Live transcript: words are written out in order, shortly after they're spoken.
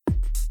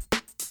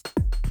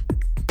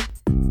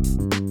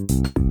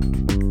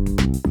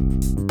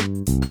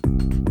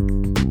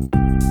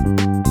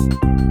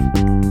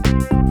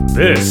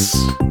This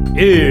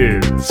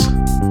is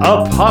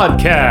a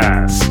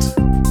podcast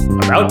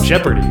about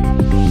Jeopardy!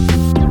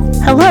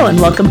 Hello and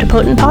welcome to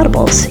Potent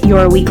Potables,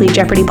 your weekly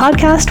Jeopardy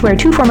podcast where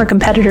two former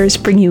competitors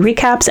bring you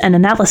recaps and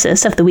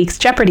analysis of the week's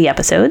Jeopardy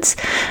episodes,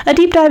 a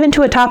deep dive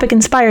into a topic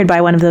inspired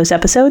by one of those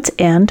episodes,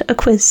 and a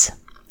quiz.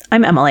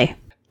 I'm Emily.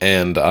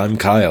 And I'm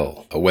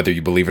Kyle, whether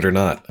you believe it or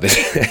not.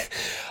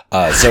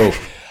 So,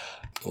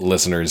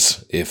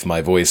 listeners, if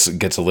my voice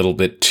gets a little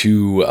bit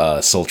too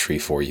sultry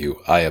for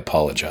you, I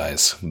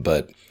apologize.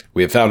 But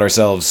we have found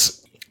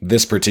ourselves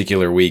this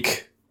particular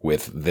week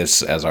with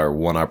this as our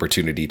one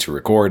opportunity to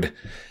record.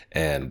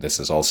 And this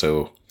is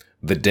also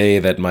the day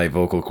that my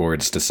vocal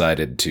cords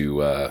decided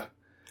to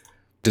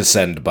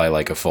descend by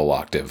like a full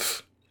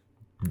octave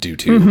due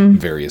to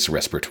various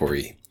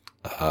respiratory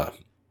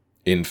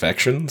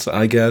infections,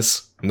 I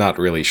guess. Not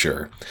really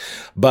sure.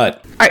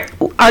 But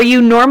are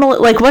you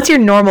normal? Like, what's your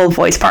normal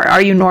voice part?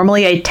 Are you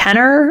normally a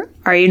tenor?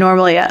 Are you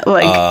normally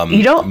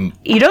you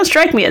don't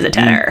strike me as a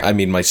tenor. I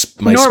mean, my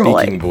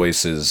speaking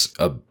voice is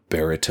a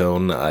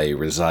baritone. I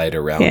reside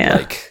around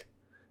like,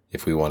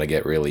 if we want to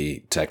get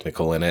really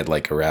technical in it,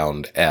 like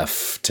around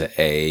F to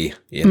A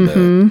in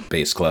the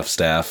bass clef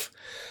staff.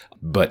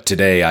 But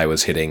today I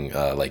was hitting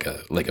like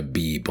a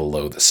B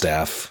below the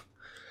staff,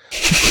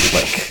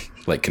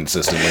 like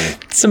consistently.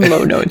 Some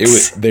low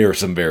notes. There were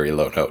some very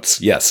low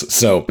notes. Yes.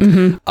 So,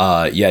 you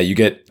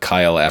get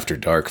Kyle After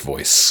Dark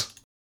voice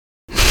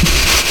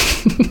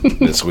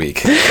this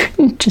week.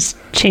 Just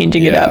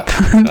changing it up.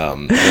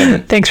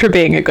 Thanks for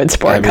being a good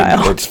sport,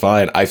 Kyle. It's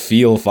fine. I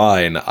feel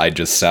fine. I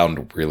just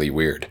sound really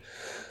weird.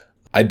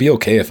 I'd be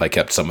okay if I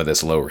kept some of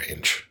this low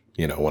range,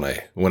 when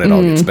it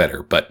all gets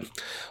better, but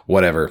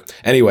whatever.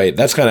 Anyway,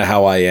 that's kind of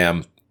how I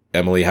am.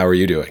 Emily, how are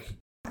you doing?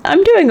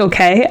 I'm doing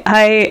okay.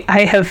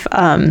 I have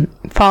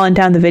fallen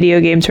down the video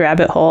games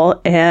rabbit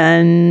hole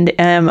and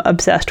am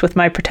obsessed with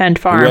my pretend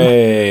farm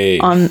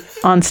on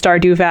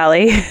Stardew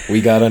Valley.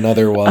 We got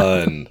another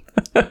one.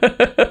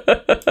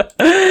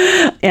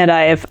 And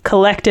I have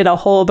collected a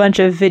whole bunch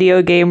of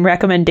video game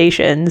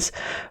recommendations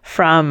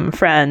from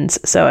friends.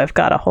 So I've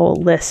got a whole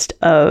list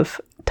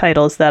of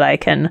titles that I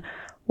can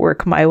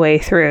work my way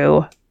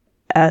through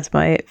as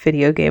my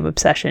video game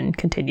obsession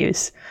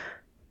continues.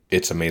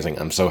 It's amazing.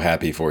 I'm so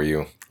happy for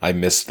you. I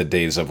miss the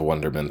days of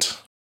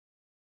wonderment.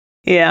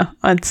 Yeah,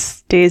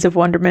 it's days of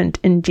wonderment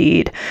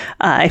indeed.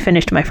 I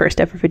finished my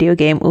first ever video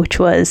game, which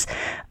was...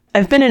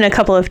 I've been in a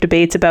couple of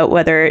debates about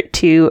whether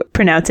to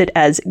pronounce it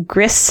as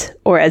Gris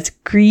or as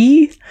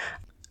Gris,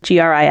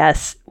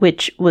 Gris,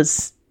 which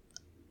was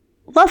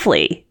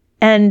lovely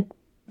and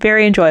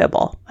very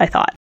enjoyable, I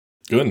thought.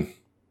 Good.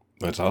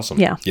 That's awesome.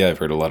 Yeah, I've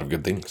heard a lot of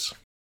good things.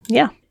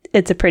 Yeah,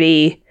 it's a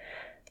pretty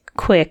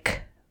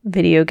quick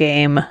video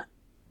game.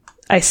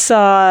 I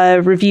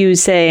saw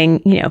reviews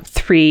saying,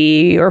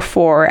 3 or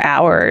 4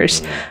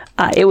 hours.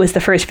 It was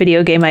the first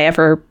video game I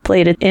ever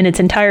played in its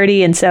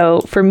entirety. And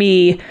so for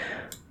me,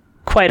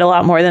 quite a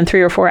lot more than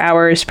 3 or 4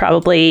 hours,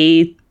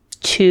 probably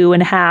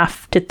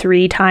 2.5 to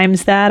 3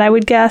 times that, I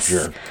would guess.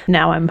 Sure.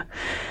 Now I'm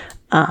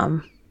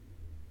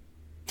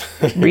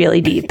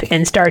really deep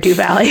in Stardew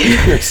Valley.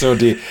 You're so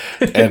deep.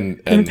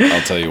 And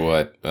I'll tell you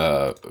what,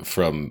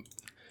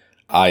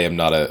 I am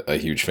not a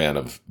huge fan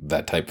of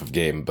that type of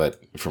game, but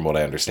from what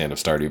I understand of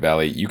Stardew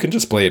Valley, you can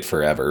just play it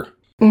forever.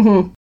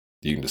 Mm-hmm.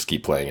 You can just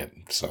keep playing it.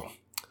 So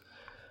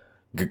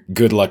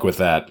good luck with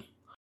that.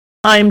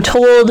 I'm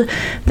told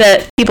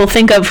that people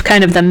think of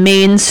kind of the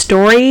main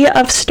story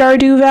of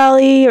Stardew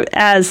Valley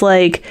as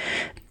like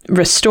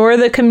restore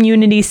the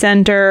community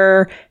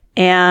center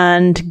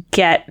and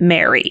get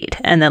married.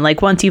 And then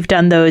like once you've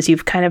done those,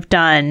 you've kind of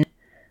done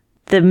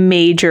the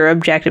major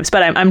objectives.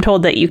 But I'm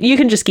told that you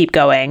can just keep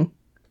going.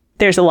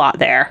 There's a lot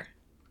there.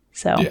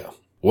 So yeah.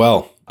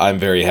 Well, I'm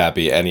very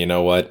happy. And you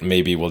know what?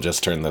 Maybe we'll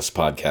just turn this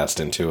podcast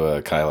into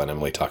a Kyle and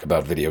Emily talk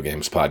about video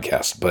games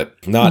podcast, but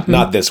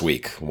not this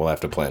week. We'll have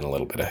to plan a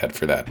little bit ahead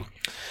for that.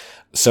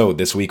 So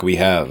this week we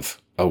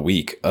have a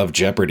week of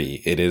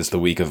Jeopardy. It is the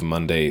week of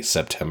Monday,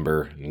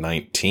 September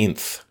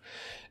 19th.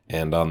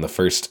 And on the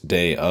first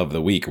day of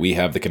the week, we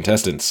have the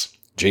contestants: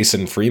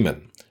 Jason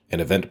Freeman, an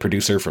event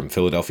producer from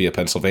Philadelphia,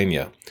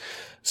 Pennsylvania;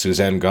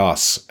 Suzanne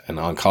Goss, an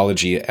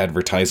oncology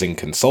advertising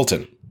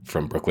consultant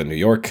from Brooklyn, New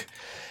York;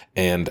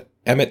 and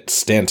Emmett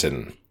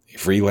Stanton, a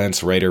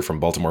freelance writer from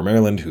Baltimore,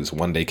 Maryland, whose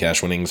one-day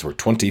cash winnings were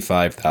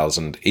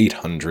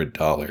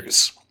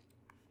 $25,800.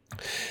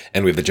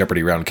 And we have the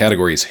Jeopardy round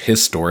categories: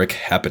 Historic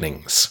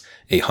Happenings,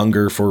 A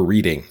Hunger for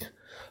Reading,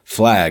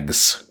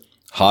 Flags,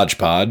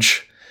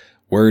 Hodgepodge,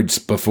 Words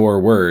Before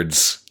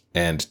Words,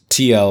 and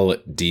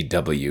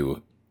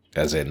TLDW,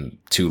 as in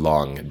Too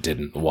Long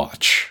Didn't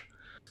Watch,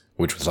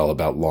 which was all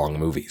about long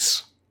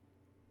movies.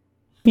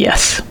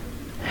 Yes.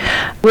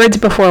 Words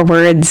Before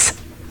Words,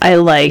 I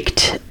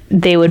liked.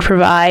 They would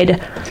provide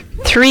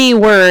 3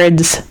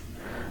 words,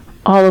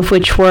 all of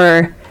which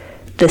were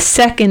the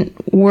second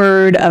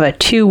word of a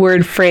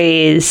 2-word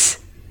phrase,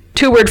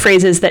 2-word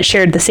phrases that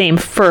shared the same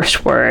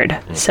first word.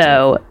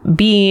 So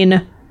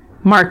bean,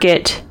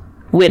 market,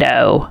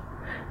 widow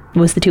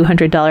was the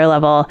 $200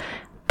 level.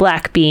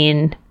 Black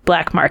Bean,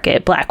 Black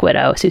Market, Black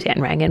Widow.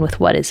 Suzanne rang in with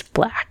what is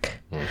black.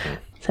 Mm-hmm.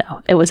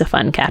 So it was a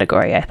fun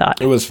category, I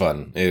thought. It was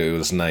fun. It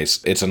was nice.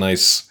 It's a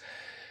nice,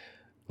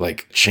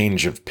 like,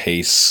 change of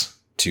pace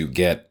to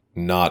get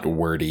not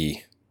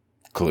wordy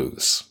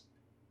clues.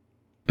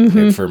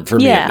 Mm-hmm. For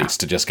me, at least,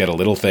 to just get a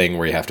little thing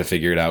where you have to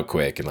figure it out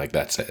quick, and, like,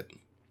 that's it.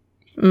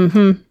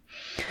 Mm-hmm.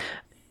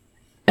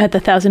 At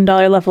the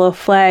 $1,000 level of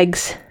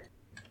flags,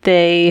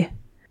 they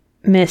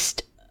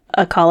missed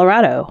a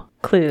Colorado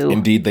clue.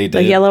 Indeed, they did.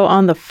 The yellow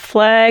on the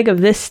flag of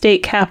this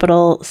state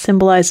capital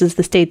symbolizes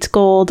the state's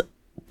gold,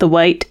 the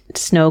white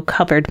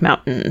snow-covered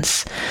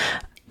mountains.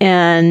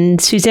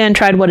 And Suzanne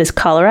tried what is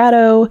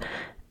Colorado,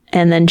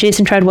 and then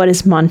Jason tried what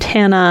is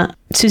Montana.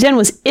 Suzanne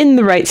was in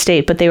the right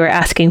state, but they were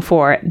asking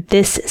for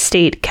this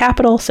state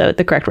capital, so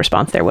the correct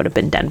response there would have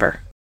been Denver.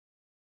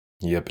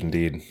 Yep,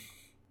 indeed.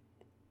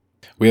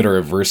 We had a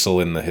reversal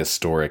in the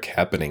historic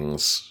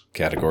happenings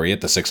category at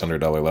the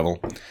 $600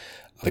 level.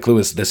 The clue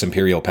is this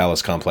imperial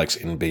palace complex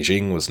in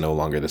Beijing was no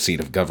longer the seat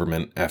of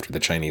government after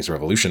the Chinese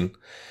Revolution.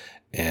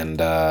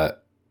 And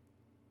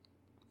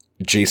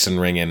Jason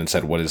rang in and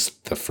said, what is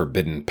the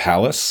Forbidden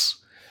Palace?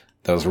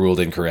 That was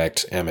ruled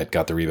incorrect. Emmett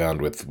got the rebound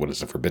with what is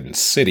the Forbidden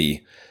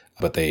City,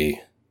 but the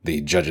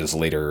judges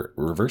later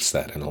reversed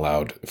that and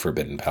allowed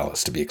Forbidden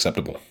Palace to be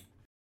acceptable.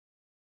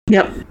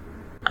 Yep.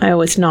 I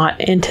was not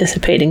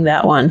anticipating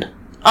that one.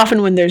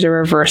 Often when there's a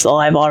reversal,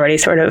 I've already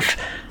sort of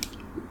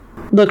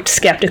looked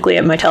skeptically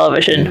at my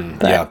television.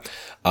 But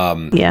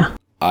yeah.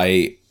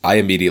 I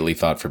immediately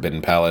thought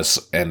Forbidden Palace,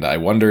 and I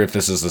wonder if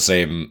this is the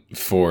same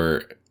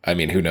for... I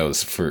mean, who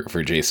knows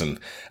for Jason.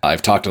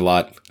 I've talked a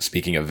lot,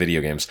 speaking of video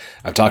games,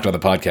 I've talked on the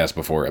podcast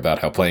before about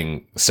how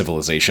playing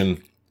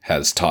Civilization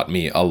has taught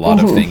me a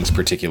lot of things,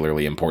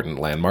 particularly important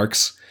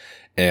landmarks.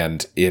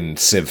 And in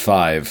Civ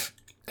 5,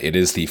 it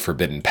is the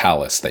Forbidden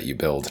Palace that you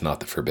build, not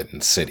the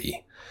Forbidden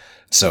City.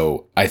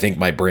 So I think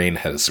my brain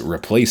has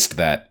replaced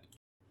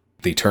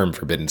the term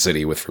Forbidden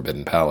City with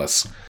Forbidden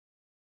Palace.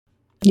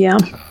 Yeah.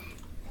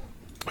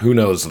 Who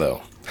knows,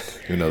 though?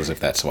 Who knows if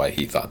that's why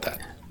he thought that?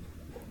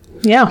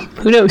 Yeah,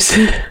 who knows?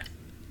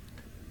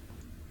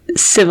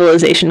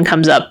 Civilization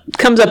comes up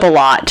a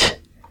lot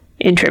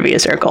in trivia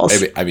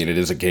circles. I mean, it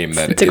is a game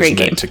that is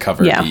meant to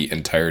cover the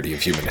entirety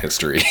of human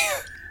history.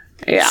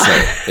 Yeah.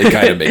 So it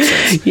kind of makes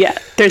sense. Yeah,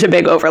 there's a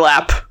big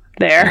overlap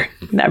there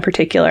in that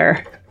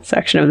particular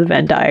section of the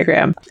Venn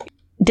diagram.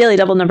 Daily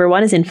Double number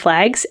 1 is in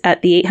flags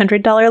at the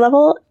 $800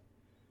 level,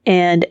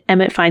 and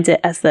Emmett finds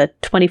it as the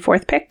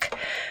 24th pick.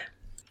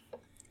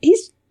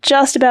 He's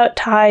just about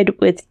tied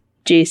with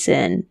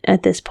Jason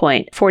at this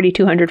point.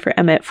 4,200 for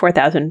Emmett,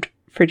 4,000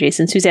 for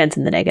Jason. Suzanne's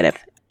in the negative.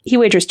 He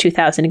wagers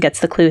 2,000 and gets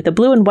the clue. The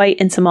blue and white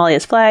in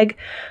Somalia's flag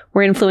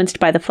were influenced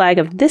by the flag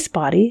of this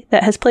body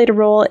that has played a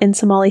role in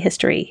Somali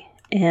history.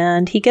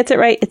 And he gets it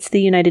right. It's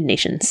the United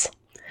Nations.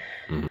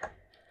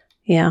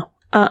 Yeah.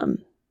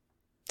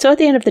 So at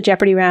the end of the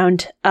Jeopardy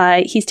round,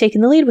 he's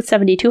taken the lead with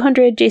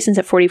 7,200. Jason's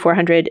at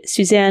 4,400.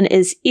 Suzanne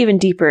is even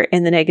deeper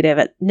in the negative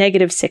at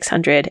negative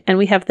 600. And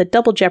we have the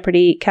double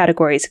Jeopardy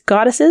categories: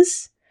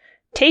 goddesses,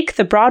 take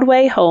the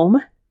Broadway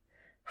home,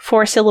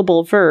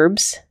 4-syllable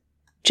verbs,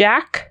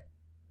 Jack,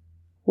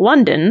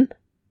 London,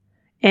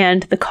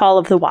 and The Call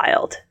of the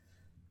Wild.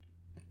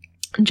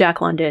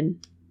 Jack London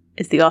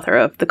is the author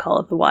of The Call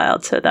of the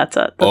Wild, so that's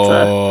a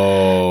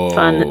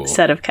fun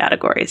set of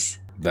categories.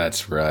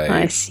 That's right.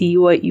 I see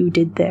what you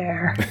did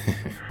there.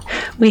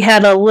 We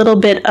had a little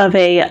bit of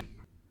a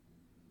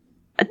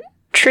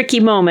tricky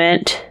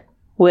moment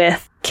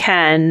with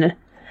Ken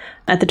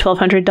at the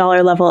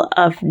 $1,200 level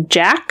of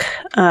Jack.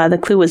 The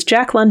clue was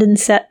Jack London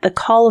set the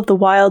Call of the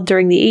Wild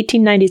during the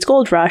 1890s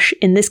gold rush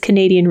in this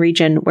Canadian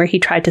region where he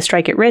tried to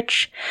strike it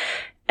rich.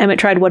 Emmett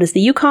tried what is the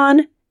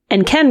Yukon,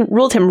 and Ken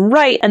ruled him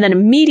right and then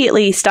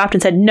immediately stopped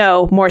and said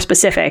no, more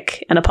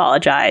specific, and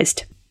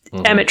apologized.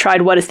 Emmett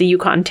tried what is the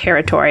Yukon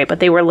Territory, but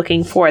they were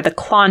looking for the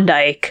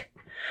Klondike.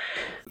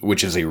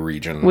 Which is a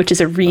region.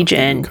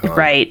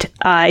 Right.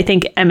 I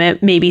think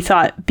Emmett maybe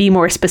thought be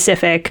more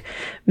specific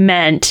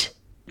meant,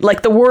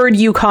 like, the word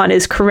Yukon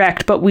is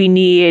correct, but we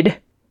need...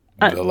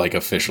 like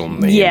official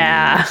name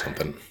or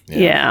something.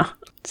 Yeah.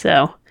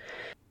 So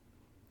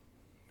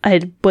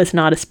I was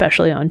not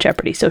especially on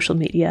Jeopardy social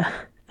media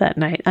that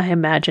night. I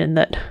imagine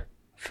that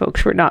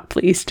folks were not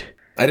pleased.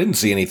 I didn't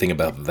see anything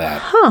about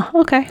that. Huh,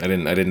 okay. I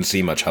didn't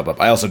see much hubbub.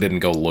 I also didn't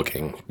go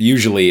looking.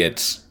 Usually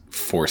it's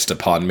forced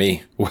upon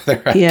me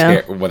whether I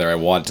care, whether I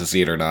want to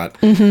see it or not.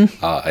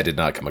 Mm-hmm. I did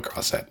not come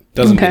across that.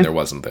 Doesn't mean there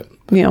wasn't it.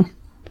 Yeah.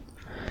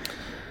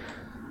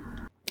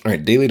 All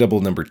right, Daily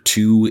Double number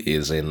 2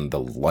 is in the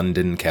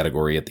London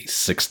category at the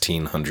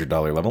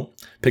 $1,600 level.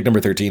 Pick number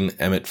 13,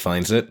 Emmett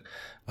finds it.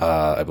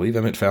 I believe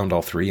Emmett found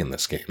all 3 in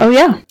this game. Oh,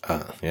 yeah.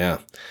 Yeah.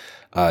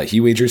 He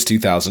wagers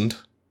 2,000,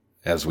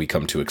 as we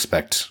come to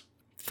expect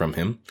from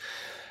him,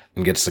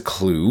 and gets the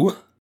clue.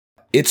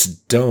 It's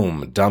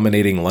dome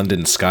dominating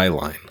London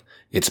skyline.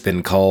 It's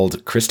been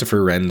called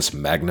Christopher Wren's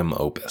magnum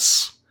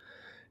opus.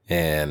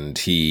 And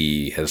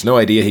he has no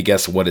idea. He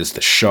guessed what is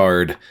the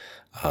Shard,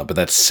 but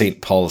that's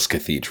St. Paul's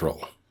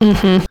Cathedral.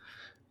 Mm-hmm.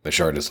 The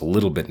shard is a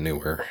little bit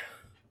newer.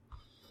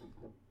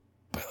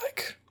 By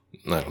like,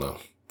 I don't know,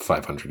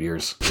 500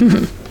 years.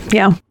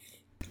 Yeah.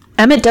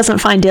 Emmett doesn't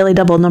find Daily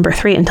Double number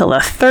 3 until the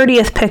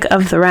 30th pick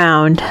of the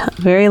round.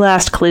 Very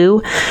last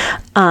clue.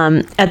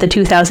 At the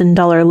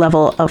 $2,000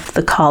 level of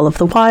the Call of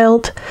the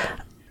Wild.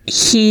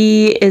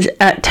 He is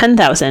at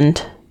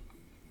 10,000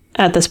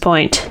 at this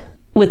point,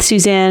 with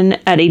Suzanne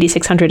at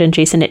 8,600 and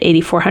Jason at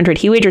 8,400.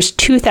 He wagers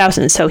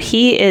 2,000, so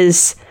he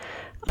is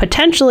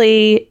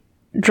potentially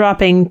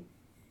dropping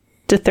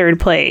to third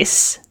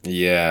place.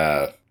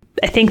 Yeah.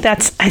 I think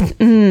that's...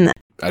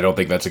 I don't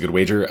think that's a good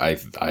wager. I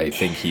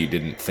think he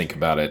didn't think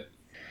about it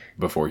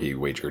before he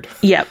wagered.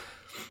 Yep.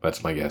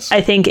 That's my guess.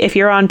 I think if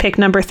you're on pick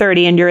number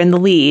 30 and you're in the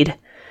lead,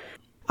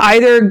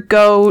 either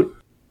go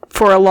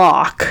for a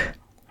lock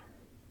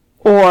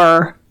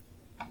or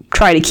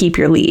try to keep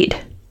your lead.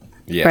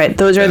 Yeah. Right?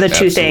 Those are the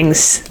two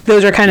things.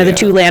 Those are kind of the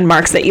two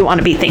landmarks that you want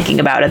to be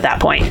thinking about at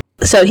that point.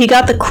 So he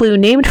got the clue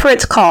named for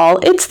its call.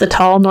 It's the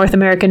tall North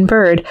American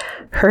bird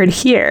heard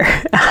here.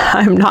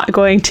 I'm not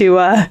going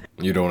to...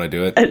 You don't want to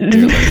do it?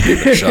 You're like,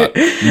 give it a shot.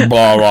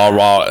 Blah, blah,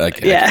 blah.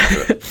 Yeah.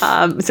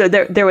 So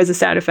there was a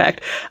sound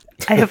effect.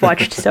 I have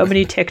watched so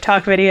many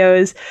TikTok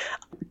videos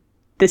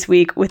this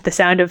week with the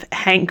sound of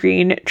Hank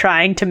Green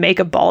trying to make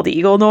a bald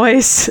eagle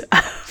noise.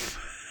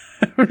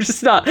 I'm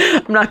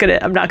not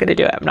gonna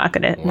do it. I'm not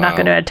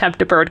gonna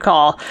attempt a bird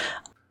call.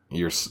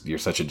 You're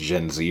such a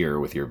Gen Zer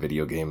with your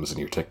video games and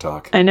your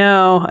TikTok. I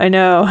know.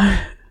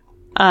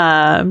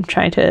 I'm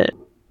trying to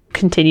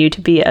continue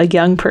to be a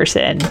young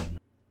person.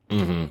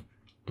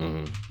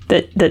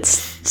 That's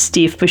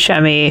Steve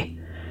Buscemi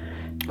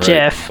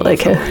GIF, hello,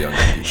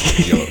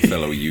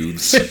 fellow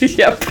youths.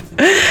 Yep,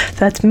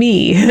 that's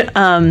me.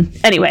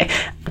 Anyway,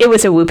 it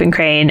was a whooping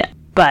crane,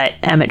 but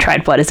Emmett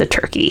tried What is a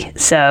Turkey,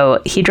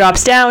 so he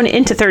drops down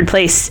into third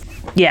place.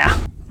 Yeah,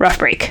 rough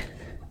break.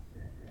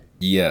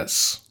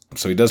 Yes.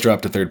 So he does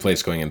drop to third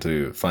place going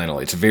into final.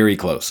 It's very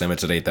close.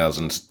 Emmett's at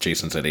 8,000,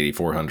 Jason's at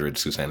 8,400,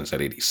 Suzanne is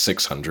at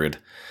 8,600.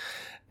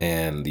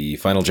 And the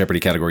final Jeopardy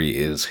category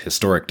is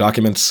historic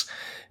documents.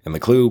 And the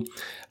clue,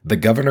 the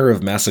governor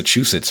of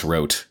Massachusetts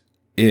wrote,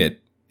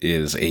 "It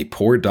is a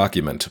poor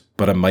document,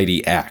 but a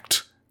mighty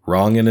act.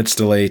 Wrong in its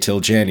delay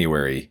till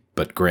January,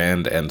 but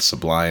grand and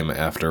sublime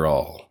after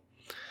all."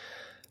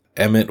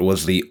 Emmett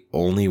was the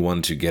only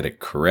one to get it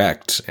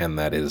correct, and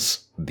that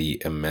is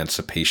the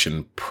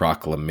Emancipation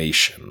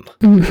Proclamation.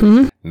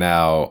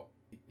 Now,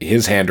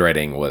 his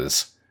handwriting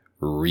was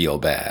real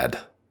bad.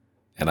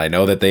 And I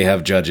know that they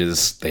have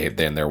judges,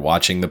 they're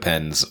watching the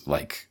pens.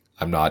 Like,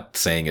 I'm not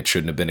saying it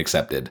shouldn't have been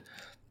accepted.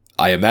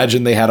 I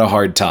imagine they had a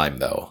hard time,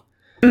 though.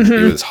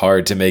 It was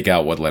hard to make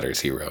out what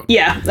letters he wrote.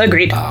 Yeah,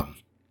 agreed.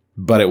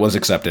 But it was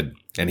accepted,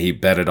 and he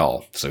bet it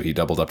all, so he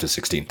doubled up to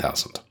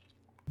 16,000.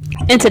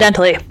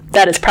 Incidentally,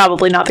 that is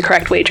probably not the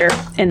correct wager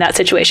in that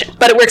situation,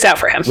 but it works out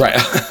for him. Right.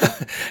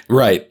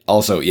 Right.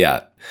 Also,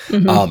 yeah.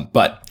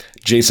 But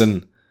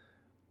Jason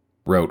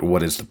wrote,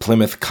 "What is the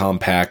Plymouth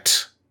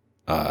Compact?"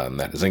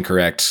 That is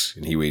incorrect.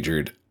 And he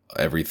wagered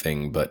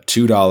everything but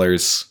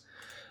 $2.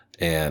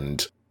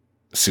 And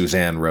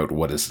Suzanne wrote,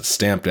 "What is the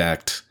Stamp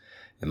Act?"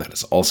 And that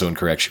is also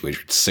incorrect. She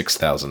wagered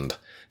 6,000.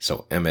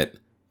 So Emmett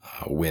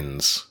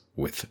wins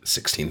with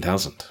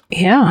 16,000.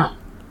 Yeah.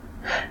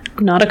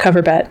 Not a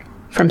cover bet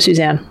from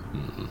Suzanne.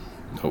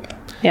 Nope.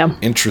 Yeah.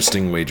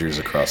 Interesting wagers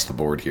across the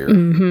board here.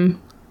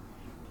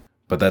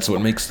 But that's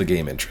what makes the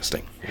game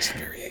interesting, is the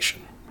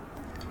variation.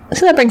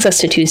 So that brings us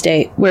to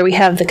Tuesday, where we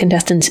have the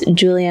contestants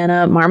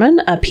Juliana Marmon,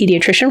 a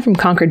pediatrician from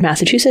Concord,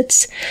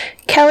 Massachusetts,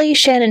 Kelly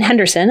Shannon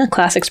Henderson, a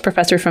classics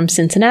professor from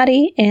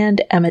Cincinnati,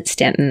 and Emmett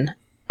Stanton,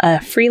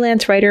 a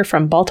freelance writer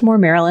from Baltimore,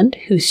 Maryland,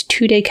 whose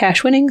 2-day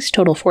cash winnings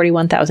total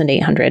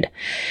 $41,800.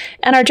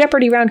 And our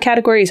Jeopardy round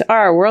categories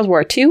are World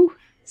War II,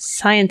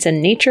 Science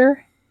and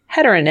Nature,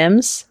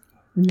 Heteronyms,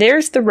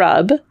 There's the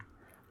Rub,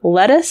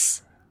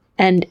 Lettuce,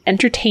 and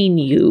Entertain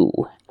You.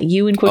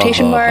 You in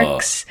quotation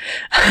marks.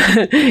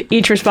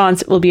 Each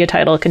response will be a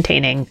title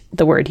containing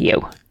the word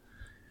you.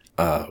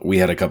 We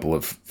had a couple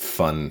of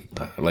fun,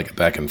 like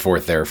back and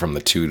forth there from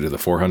the 2 to the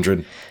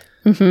 400.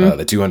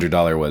 The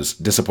 $200 was,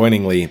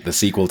 disappointingly, the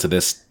sequel to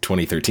this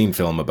 2013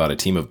 film about a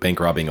team of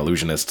bank-robbing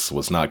illusionists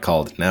was not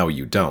called Now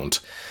You Don't.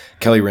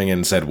 Kelly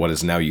Ringen said, "What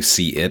is Now You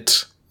See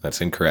It?" That's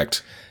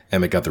incorrect.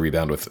 Emmett got the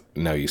rebound with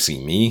Now You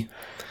See Me.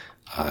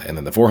 And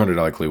then the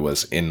 $400 clue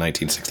was, in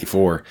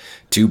 1964,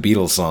 2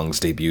 Beatles songs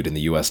debuted in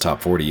the U.S.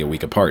 Top 40 a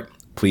week apart.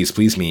 Please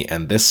Please Me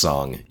and this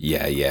song,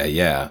 Yeah, Yeah,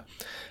 Yeah.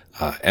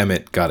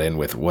 Emmett got in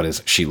with What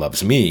is She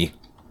Loves Me?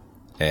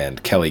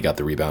 And Kelly got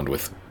the rebound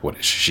with What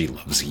is She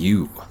Loves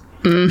You?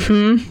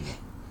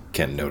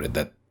 Ken noted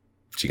that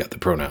she got the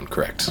pronoun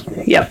correct.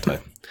 Yep.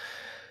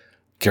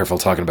 Careful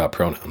talking about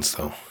pronouns,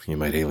 though. You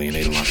might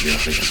alienate a lot of your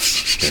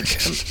audience there,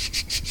 Ken.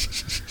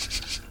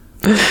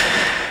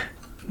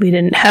 We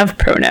didn't have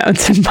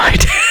pronouns in my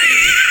day.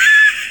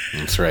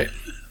 That's right.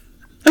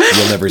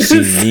 You'll never see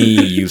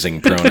me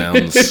using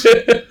pronouns.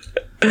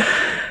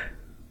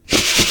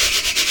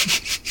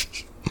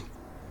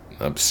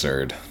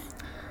 Absurd.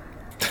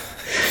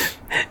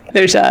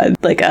 There's a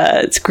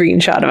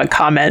screenshot of a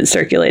comment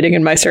circulating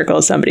in my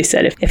circle. Somebody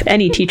said, if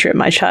any teacher at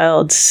my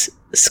child's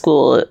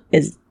school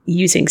is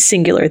using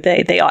singular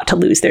they ought to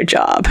lose their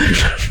job.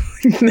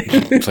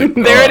 It's like,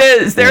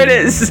 there it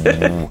is.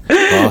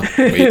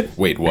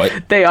 Wait,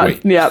 what? They ought.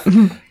 Wait. Yep.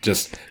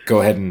 Just go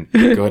ahead and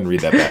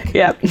read that back.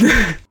 Yep.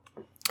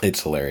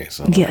 It's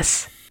hilarious.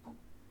 Yes.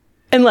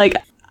 And like,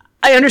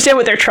 I understand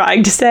what they're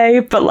trying to say,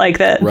 but like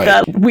that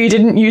we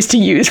didn't used to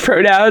use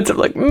pronouns. I'm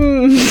like,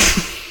 You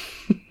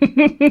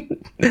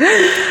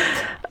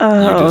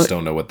just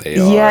don't know what they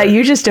are. Yeah,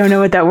 you just don't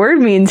know what that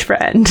word means,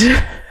 friend.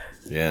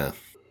 Yeah.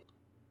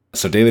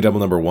 So Daily Double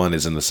number 1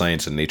 is in the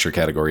Science and Nature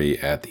category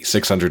at the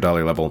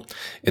 $600 level.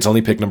 It's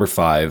only pick number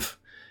 5,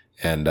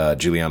 and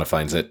Juliana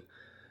finds it.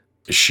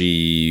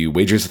 She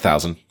wagers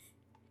 1,000.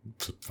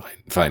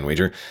 Fine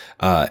wager.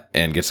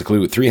 And gets the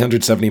clue.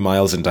 370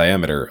 miles in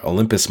diameter,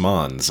 Olympus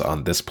Mons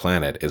on this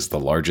planet is the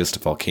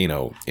largest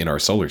volcano in our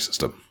solar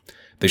system.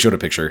 They showed a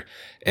picture,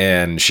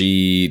 and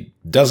she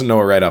doesn't know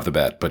it right off the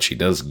bat, but she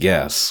does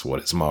guess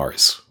what is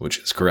Mars, which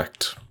is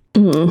correct.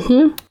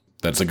 Mm-hmm.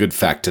 That's a good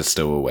fact to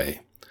stow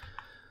away.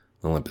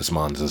 Olympus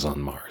Mons is on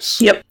Mars.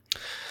 Yep.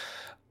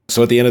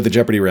 So at the end of the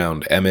Jeopardy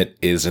round, Emmett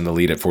is in the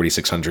lead at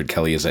 4,600,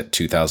 Kelly is at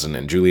 2,000,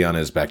 and Juliana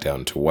is back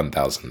down to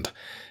 1,000.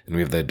 And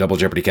we have the Double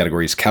Jeopardy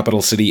categories: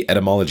 Capital City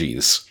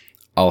Etymologies,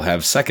 I'll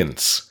Have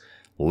Seconds,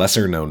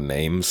 Lesser Known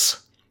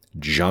Names,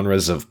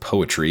 Genres of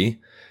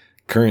Poetry,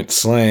 Current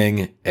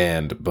Slang,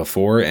 and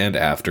Before and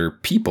After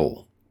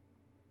People.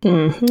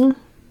 Mm-hmm.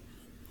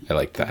 I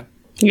like that.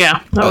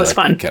 Yeah, that was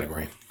fun.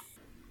 Category.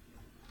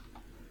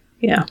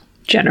 Yeah.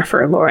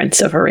 Jennifer Lawrence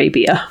of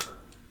Arabia.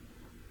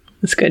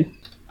 That's good.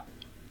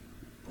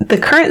 The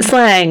current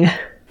slang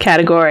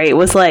category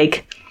was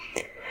like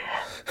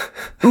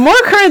more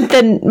current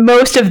than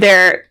most of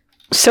their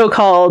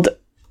so-called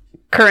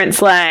current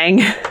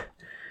slang.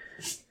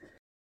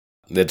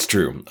 That's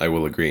true. I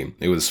will agree.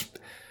 It was,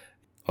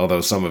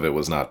 although some of it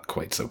was not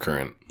quite so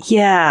current.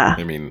 Yeah.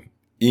 I mean,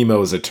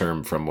 emo is a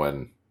term from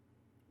when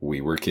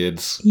we were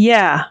kids.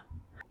 Yeah.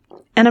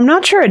 And I'm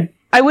not sure,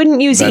 I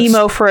wouldn't use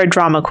emo for a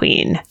drama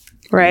queen.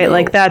 Right? No,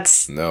 like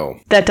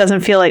that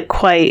doesn't feel like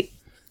quite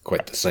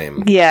the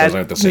same. Yeah. Those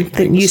aren't the same the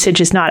things. usage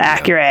is not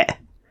accurate.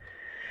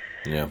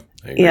 Yeah.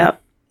 I agree.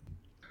 Yep.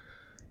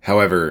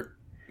 However,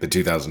 the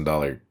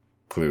 $2,000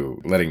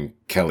 clue, letting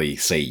Kelly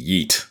say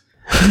yeet.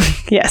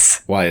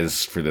 Yes. Y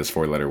is for this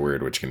 4-letter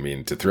word, which can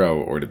mean to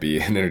throw or to be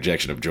an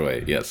interjection of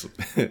joy. Yes.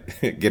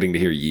 Getting to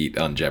hear yeet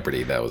on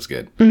Jeopardy, that was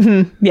good.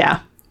 Mm-hmm.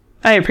 Yeah.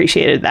 I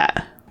appreciated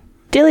that.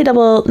 Daily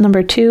Double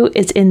number 2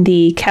 is in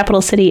the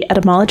Capital City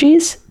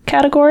Etymologies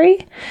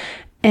category,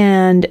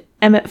 and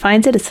Emmett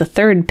finds it. It's the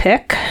third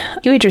pick.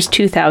 He wagers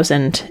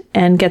 2,000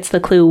 and gets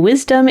the clue: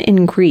 wisdom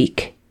in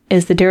Greek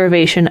is the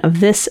derivation of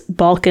this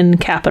Balkan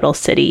capital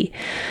city.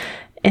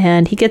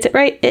 And he gets it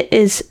right. It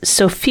is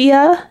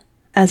Sofia,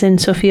 as in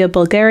Sofia,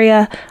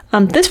 Bulgaria.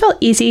 This felt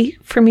easy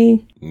for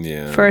me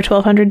for a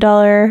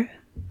 $1,200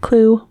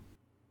 clue.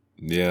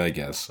 Yeah, I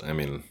guess. I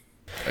mean,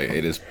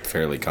 it is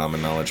fairly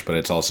common knowledge, but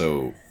it's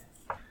also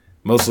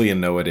mostly a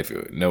know it if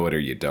you know it or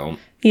you don't.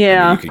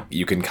 Yeah. I mean,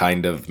 you can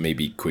kind of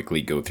maybe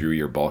quickly go through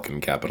your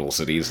Balkan capital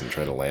cities and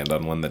try to land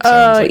on one that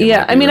sounds like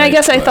yeah. I mean, right, I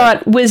guess I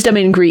thought wisdom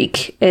in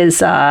Greek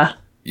is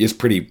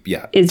pretty,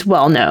 is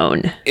well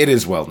known. It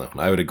is well known.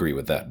 I would agree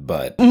with that,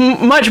 but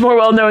much more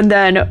well known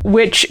than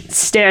which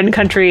Stan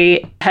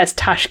country has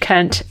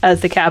Tashkent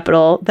as the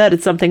capital. That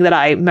is something that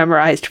I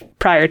memorized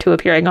prior to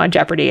appearing on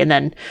Jeopardy and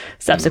then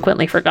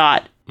subsequently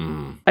forgot.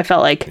 I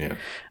felt like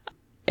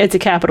it's a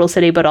capital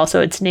city, but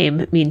also its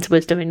name means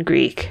wisdom in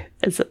Greek.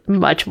 It's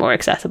much more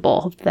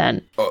accessible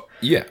than...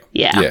 Yeah.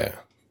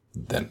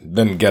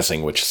 Than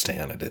guessing which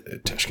Stan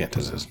Tashkent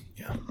is.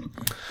 Yeah.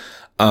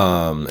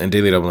 And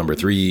Daily Double number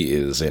 3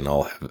 is in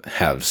I'll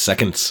Have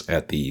Seconds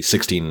at the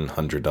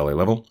 $1,600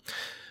 level.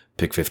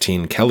 Pick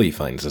 15, Kelly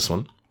finds this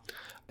one.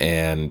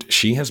 And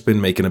she has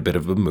been making a bit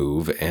of a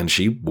move, and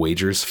she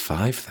wagers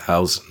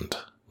 5,000,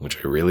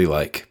 which I really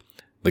like.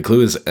 The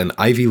clue is an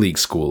Ivy League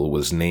school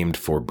was named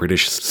for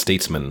British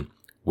statesman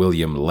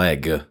William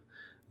Legge,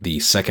 the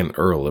second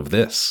Earl of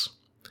this.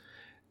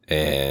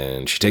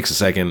 And she takes a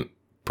second,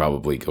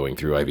 probably going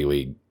through Ivy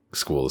League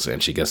schools,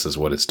 and she guesses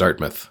what is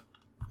Dartmouth.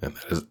 And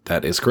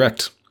that is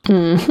correct.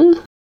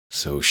 Mm-hmm.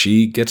 So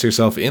she gets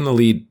herself in the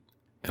lead,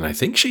 and I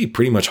think she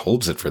pretty much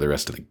holds it for the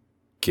rest of the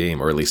game,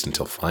 or at least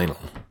until final.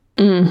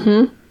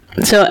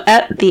 Mm-hmm. So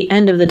at the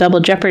end of the Double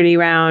Jeopardy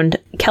round,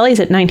 Kelly's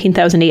at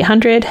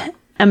 19,800,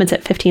 Emmett's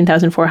at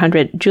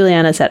 15,400,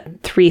 Juliana's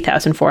at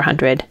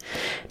 3,400.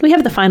 We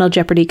have the final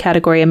Jeopardy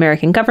category,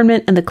 American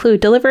Government, and the clue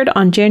delivered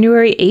on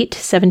January 8,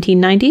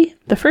 1790.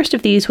 The first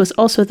of these was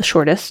also the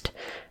shortest,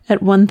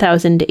 at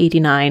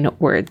 1,089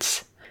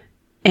 words.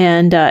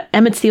 And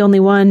Emmett's the only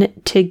one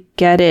to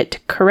get it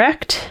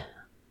correct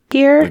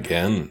here.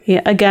 Again.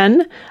 Yeah,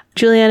 again.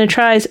 Juliana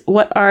tries,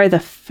 what are the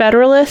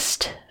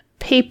Federalist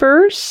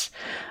Papers?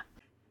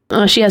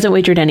 She hasn't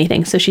wagered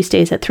anything, so she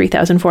stays at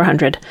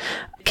 3,400.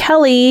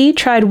 Kelly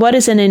tried, what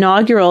is an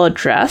inaugural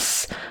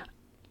address?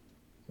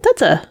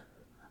 That's a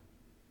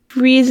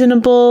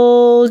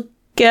reasonable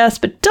guess,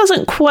 but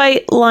doesn't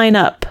quite line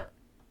up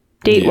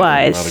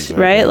date-wise,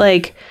 exactly. right?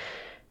 Like,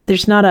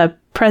 there's not a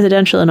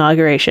presidential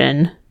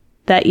inauguration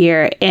that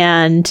year,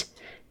 and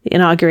the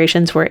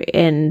inaugurations were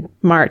in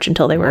March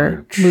until they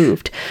were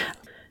moved.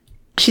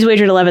 She's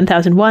wagered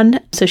 11,001,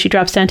 so she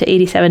drops down to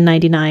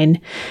 87.99.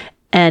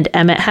 And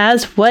Emmett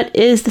has, what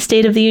is the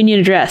State of the Union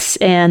address?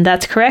 And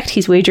that's correct.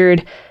 He's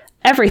wagered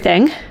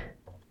everything,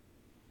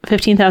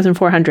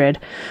 15,400.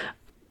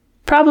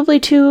 Probably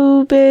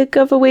too big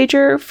of a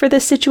wager for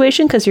this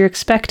situation because you're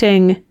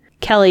expecting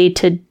Kelly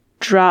to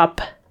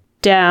drop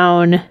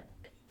down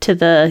to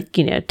the,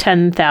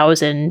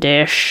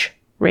 10,000-ish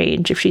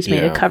range if she's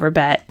made a cover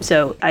bet.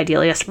 So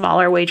ideally a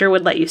smaller wager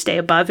would let you stay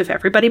above if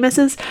everybody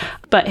misses.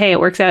 But hey, it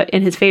works out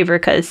in his favor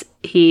because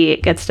he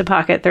gets to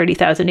pocket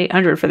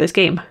 30,800 for this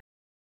game.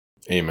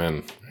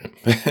 Amen.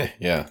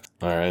 Yeah.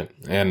 All right.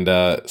 And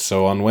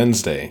so on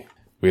Wednesday,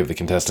 we have the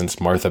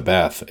contestants Martha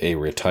Bath, a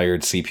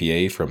retired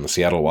CPA from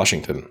Seattle,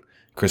 Washington,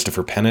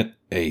 Christopher Pennant,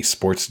 a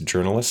sports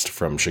journalist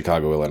from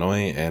Chicago,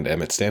 Illinois, and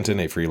Emmett Stanton,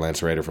 a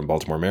freelance writer from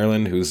Baltimore,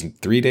 Maryland, whose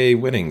 3-day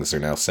winnings are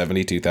now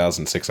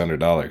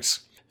 $72,600.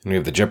 And we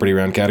have the Jeopardy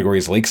round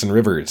categories Lakes and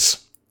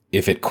Rivers,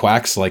 If It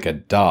Quacks Like a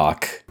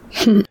Dock,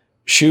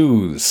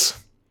 Shoes,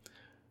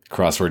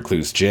 Crossword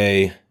Clues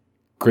J,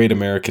 Great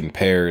American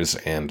Pears,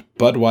 and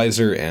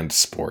Budweiser and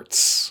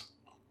Sports.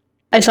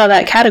 I saw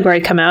that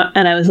category come out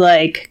and I was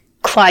like,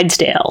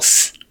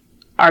 Clydesdales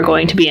are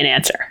going to be an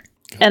answer.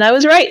 And I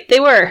was right. They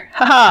were.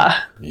 Haha.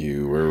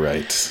 You were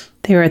right.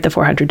 They were at the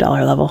 $400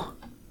 level.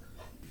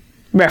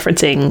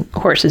 Referencing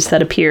horses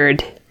that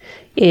appeared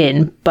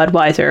in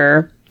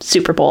Budweiser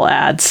Super Bowl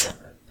ads.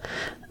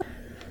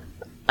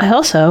 I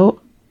also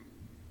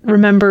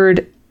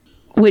remembered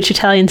which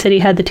Italian city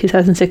had the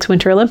 2006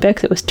 Winter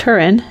Olympics. It was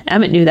Turin.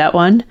 Emmett knew that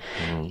one.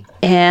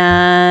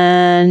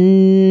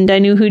 And I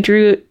knew who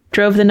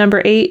drove the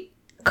number 8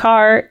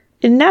 car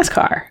in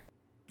NASCAR.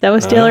 That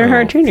was Dale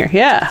Earnhardt Jr.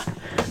 Yeah.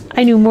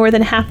 I knew more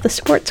than half the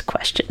sports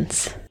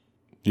questions.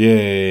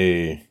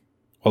 Yay.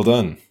 Well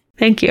done.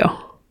 Thank you.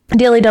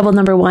 Daily Double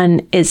number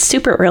 1 is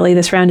super early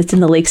this round. It's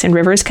in the Lakes and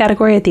Rivers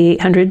category at the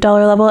 $800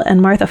 level,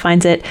 and Martha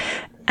finds it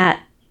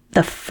at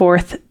the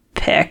 4th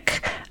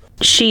pick.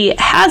 She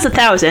has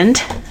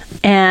 1,000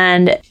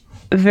 and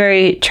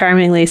very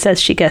charmingly says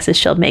she guesses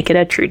she'll make it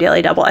a true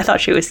Daily Double. I thought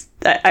she was...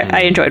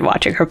 I enjoyed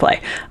watching her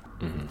play.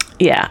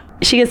 Yeah.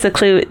 She gets the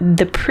clue.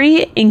 The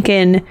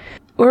pre-Incan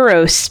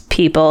Uros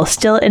people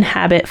still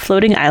inhabit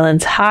floating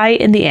islands high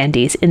in the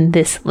Andes in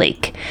this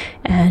lake.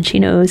 And she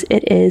knows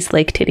it is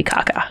Lake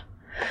Titicaca,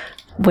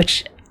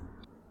 which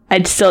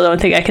I still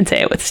don't think I can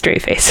say it with a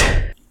straight face.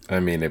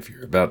 I mean, if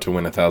you're about to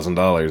win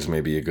 $1,000,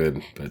 maybe you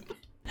could, but...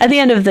 At the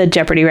end of the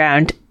Jeopardy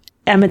round,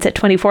 Emmett's at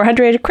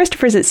 2,400,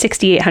 Christopher's at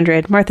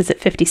 6,800, Martha's at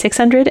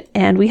 5,600,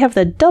 and we have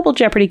the double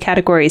Jeopardy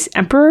categories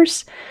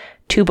Emperors,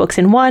 2 books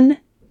in 1,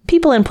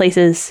 People and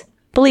Places,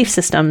 Belief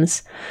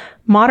Systems,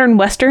 Modern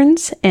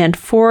Westerns, and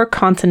 4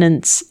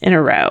 Consonants in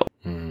a Row.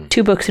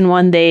 2 books in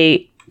 1.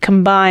 They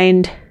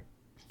combined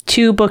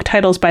 2 book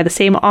titles by the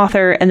same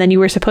author, and then you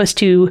were supposed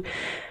to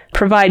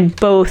provide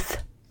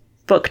both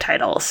book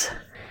titles.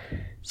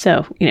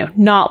 So,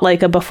 not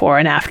like a before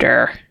and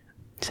after.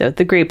 So,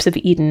 The Grapes of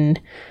Eden,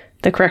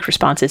 the correct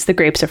response is The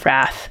Grapes of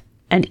Wrath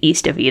and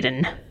East of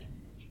Eden.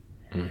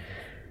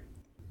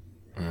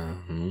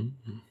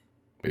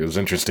 It was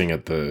interesting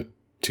at the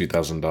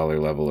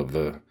 $2,000 level of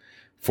the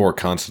 4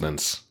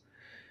 consonants.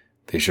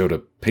 They showed a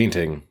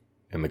painting,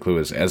 and the clue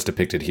is, as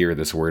depicted here,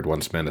 this word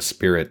once meant a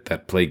spirit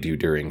that plagued you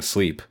during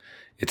sleep.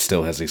 It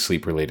still has a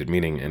sleep-related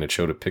meaning, and it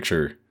showed a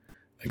picture,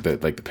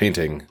 like the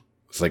painting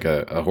was like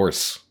a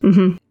horse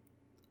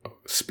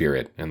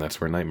spirit, and that's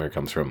where nightmare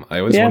comes from. I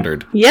always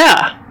wondered.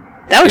 Yeah,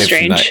 that was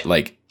strange.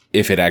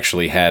 If it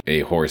actually had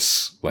a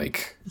horse,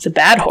 it's a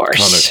bad horse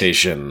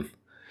connotation.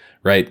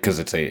 Right, because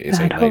it's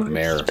a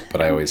nightmare,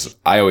 but I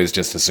always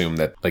just assumed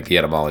that the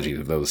etymology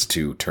of those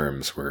 2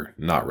 terms were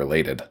not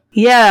related.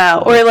 Yeah,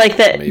 or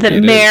that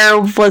mare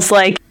was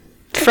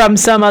from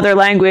some other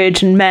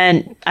language and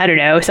meant, I don't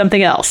know,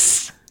 something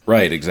else.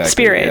 Right, exactly.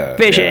 Spirit,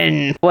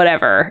 vision,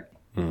 whatever.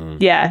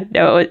 Yeah,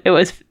 no,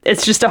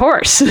 it's just a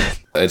horse.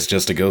 It's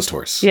just a ghost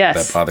horse. Yes.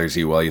 That bothers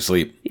you while you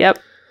sleep. Yep.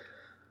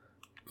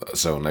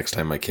 So next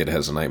time my kid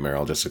has a nightmare,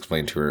 I'll just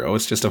explain to her,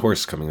 it's just a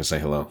horse coming to say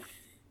hello.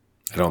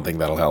 I don't think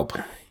that'll help.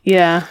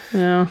 Yeah,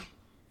 no.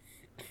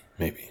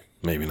 Maybe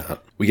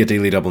not. We get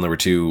Daily Double number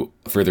 2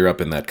 further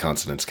up in that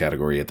consonants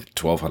category at the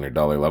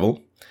 $1,200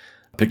 level.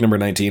 Pick number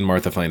 19,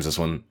 Martha finds this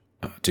one,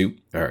 too.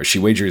 She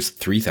wagers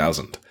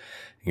 3,000 and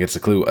gets the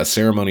clue, a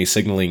ceremony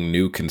signaling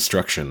new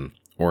construction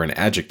or an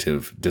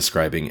adjective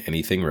describing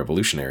anything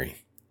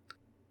revolutionary.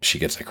 She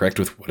gets that correct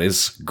with what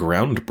is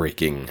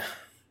groundbreaking.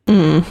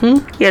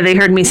 Yeah, they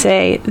heard me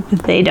say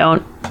they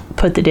don't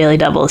put the Daily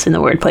Doubles in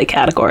the wordplay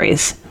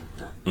categories.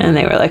 And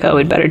they were like,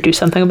 we'd better do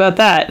something about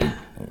that.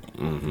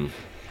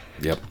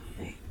 Yep.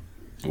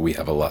 We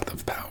have a lot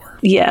of power.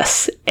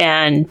 Yes.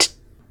 And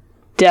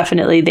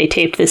definitely they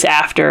taped this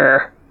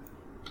after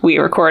we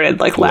recorded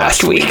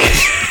last week.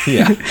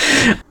 Yeah.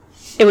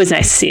 It was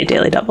nice to see a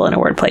Daily Double in a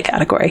wordplay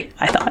category,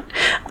 I thought.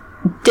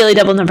 Daily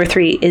Double number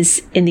 3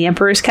 is in the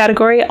Emperor's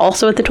category,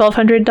 also at the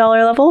 $1,200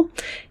 level.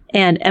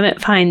 And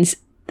Emmett finds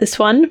this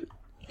one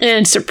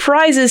and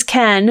surprises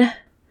Ken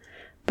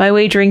by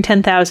wagering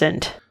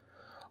 $10,000.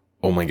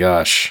 Oh my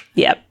gosh.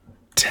 Yep.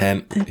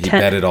 10. He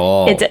bet it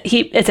all.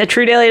 It's a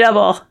true Daily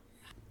Double.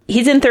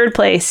 He's in third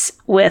place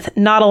with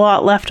not a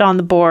lot left on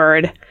the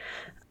board.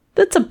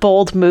 That's a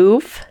bold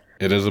move.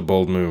 It is a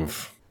bold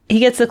move. He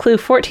gets the clue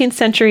 14th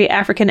century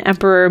African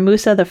Emperor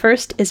Musa I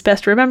is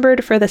best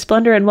remembered for the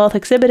splendor and wealth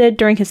exhibited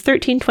during his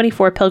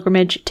 1324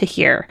 pilgrimage to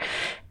here.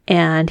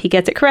 And he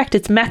gets it correct.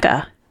 It's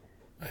Mecca.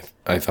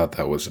 I thought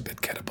that was a bit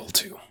gettable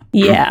too.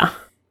 Yeah.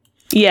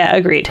 Yeah,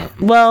 agreed.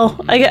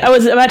 Well, I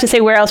was about to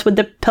say where else would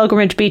the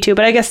pilgrimage be to,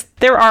 but I guess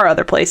there are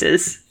other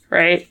places,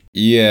 right?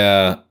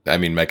 Yeah. I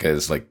mean, Mecca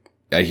is like,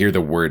 I hear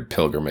the word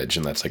pilgrimage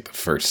and that's like the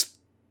first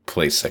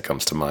place that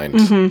comes to mind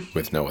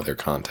with no other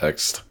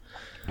context.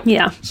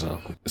 Yeah.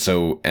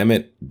 So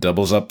Emmett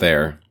doubles up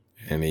there,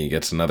 and he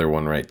gets another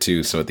one right,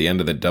 too. So at the end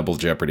of the double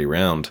Jeopardy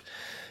round,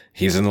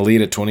 he's in the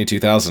lead at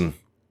 22,000.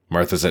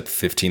 Martha's at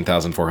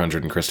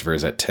 15,400, and Christopher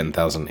is at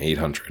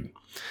 10,800.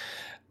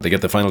 They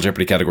get the final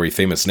Jeopardy category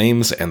famous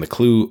names, and the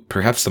clue,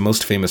 perhaps the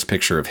most famous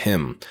picture of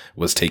him,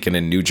 was taken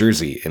in New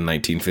Jersey in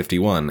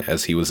 1951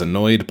 as he was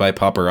annoyed by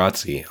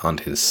paparazzi on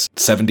his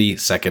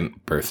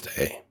 72nd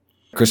birthday.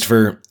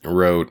 Christopher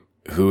wrote,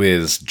 "Who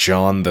is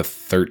John the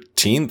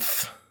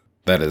 13th?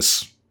 That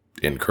is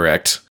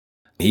incorrect.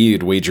 He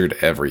had wagered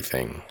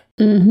everything.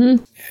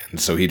 And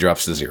so he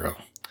drops to 0.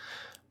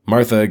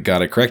 Martha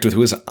got it correct with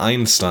who is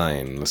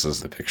Einstein. This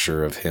is the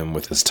picture of him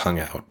with his tongue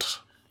out.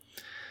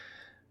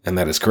 And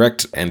that is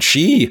correct. And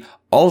she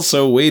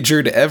also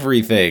wagered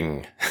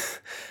everything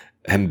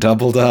and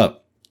doubled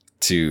up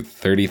to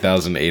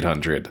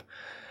 30,800.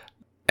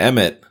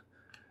 Emmett,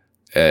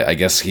 I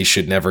guess he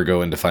should never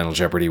go into Final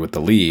Jeopardy with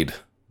the lead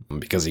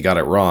because he got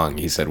it wrong.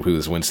 He said who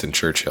is Winston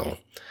Churchill.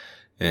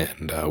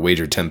 And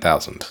wagered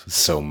 10,000.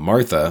 So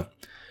Martha,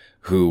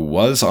 who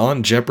was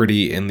on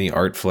Jeopardy in the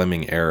Art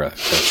Fleming era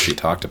that she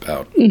talked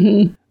about,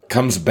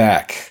 comes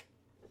back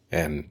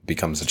and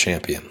becomes a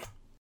champion.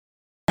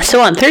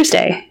 So on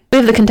Thursday, we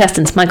have the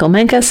contestants Michael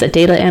Mankus, a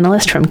data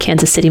analyst from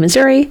Kansas City,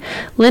 Missouri,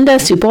 Linda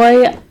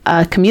Suboy,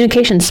 a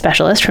communications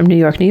specialist from New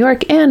York, New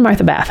York, and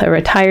Martha Bath, a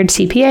retired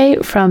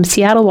CPA from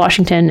Seattle,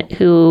 Washington,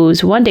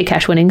 whose one-day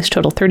cash winnings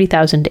total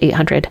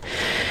 30,800.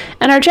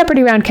 And our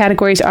Jeopardy round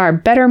categories are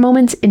Better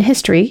Moments in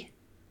History,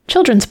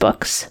 Children's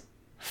Books,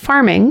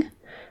 Farming,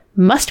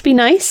 Must Be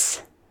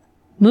Nice,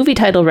 Movie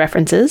Title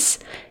References,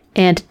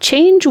 and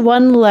Change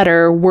One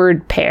Letter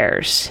Word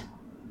Pairs.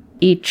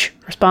 Each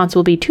response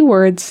will be 2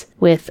 words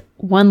with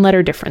 1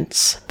 letter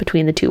difference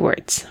between the 2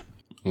 words.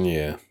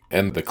 Yeah.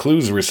 And the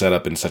clues were set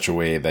up in such a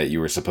way that you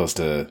were supposed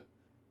to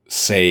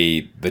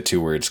say the 2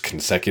 words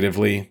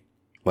consecutively.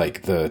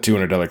 Like the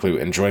 $200 clue,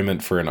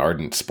 enjoyment for an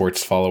ardent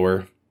sports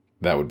follower.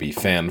 That would be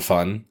fan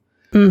fun.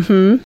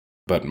 Mm-hmm.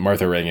 But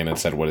Martha rang in and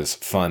said, what is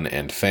fun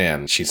and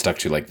fan? She stuck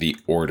to like the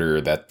order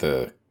that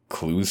the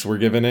clues were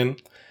given in.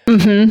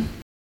 Mm-hmm.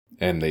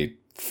 And they,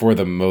 for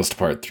the most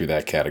part through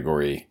that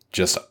category,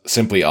 just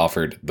simply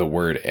offered the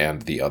word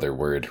and the other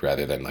word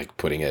rather than like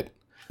putting it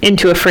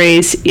into a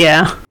phrase.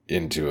 Yeah.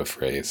 Into a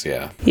phrase.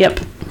 Yeah. Yep.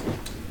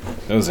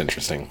 That was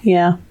interesting.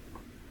 Yeah.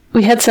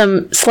 We had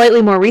some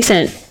slightly more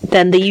recent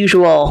than the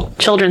usual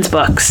children's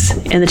books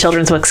in the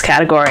children's books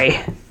category,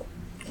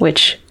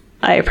 which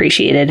I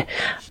appreciated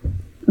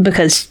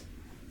because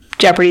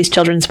Jeopardy's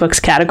children's books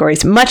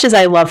categories, much as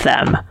I love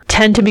them,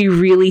 tend to be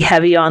really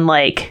heavy on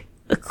like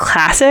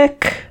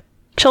classic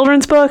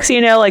children's books,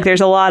 you know, like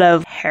there's a lot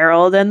of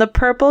Harold and the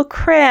Purple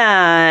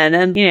Crayon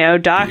and, you know,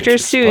 Dr.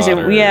 Seuss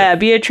and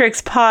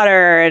Beatrix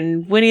Potter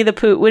and Winnie the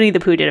Pooh. Winnie the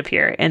Pooh did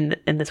appear in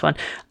this one.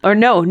 Or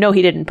no,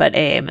 he didn't, but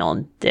A.A.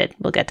 Milne did.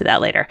 We'll get to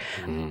that later.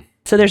 Mm-hmm.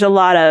 So there's a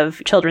lot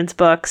of children's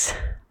books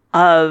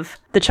of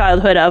the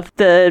childhood of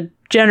the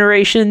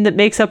generation that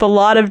makes up a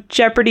lot of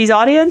Jeopardy's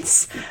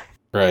audience.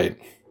 Right.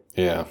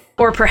 Yeah.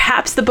 Or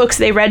perhaps the books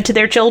they read to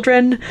their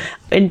children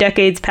in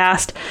decades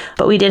past.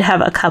 But we did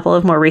have a couple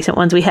of more recent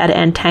ones. We had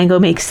And Tango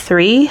Makes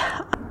Three,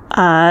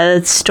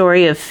 a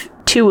story of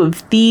 2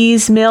 of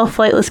these male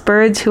flightless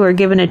birds who are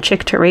given a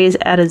chick to raise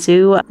at a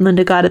zoo.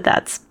 Linda got it.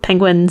 That's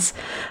penguins.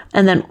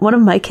 And then one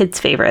of my kids'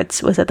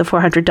 favorites was at the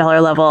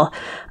 $400 level.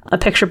 A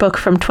picture book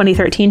from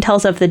 2013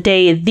 tells of the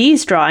day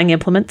these drawing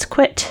implements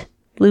quit.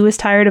 Blue is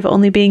tired of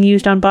only being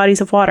used on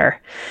bodies of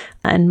water.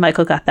 And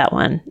Michael got that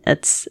one.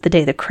 It's The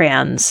Day the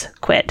Crayons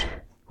Quit,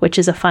 which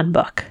is a fun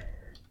book.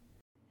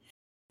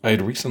 I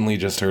had recently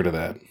just heard of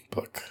that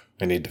book.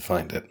 I need to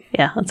find it.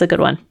 Yeah, that's a good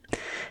one.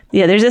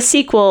 Yeah, there's a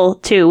sequel,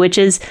 too, which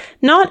is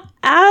not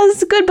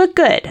as good, but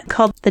good,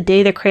 called The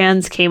Day the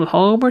Crayons Came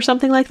Home or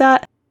something like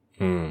that.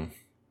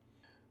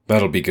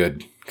 That'll be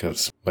good,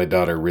 because my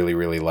daughter really,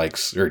 really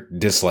likes or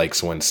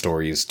dislikes when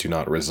stories do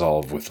not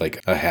resolve with, like,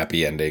 a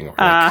happy ending or,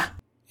 like,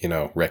 you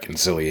know,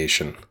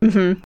 reconciliation.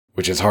 Mm-hmm.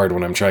 Which is hard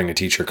when I'm trying to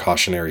teach her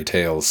cautionary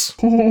tales.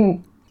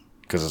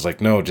 Because it's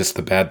like, no, just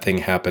the bad thing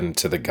happened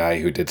to the guy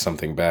who did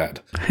something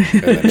bad.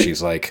 And then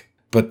she's like,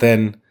 but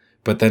then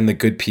the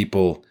good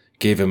people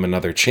gave him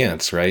another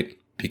chance, right?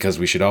 Because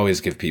we should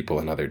always give people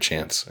another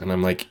chance. And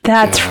I'm like,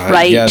 that's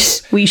right.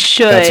 Yes, we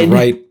should. That's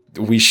right.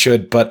 We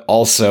should, but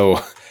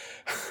also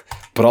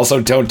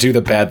don't do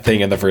the bad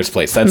thing in the first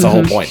place. That's the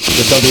whole point.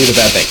 Just don't do the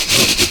bad thing.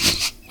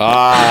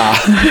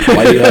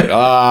 Why do you like,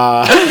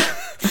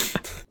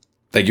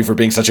 thank you for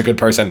being such a good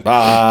person.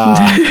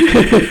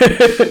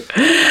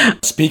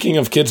 Speaking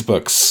of kids'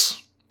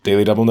 books,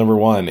 Daily Double number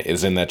 1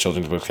 is in that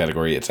children's book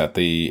category. It's at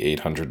the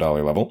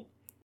 $800 level.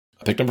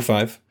 Pick number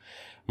 5.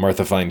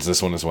 Martha finds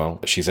this one as well.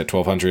 She's at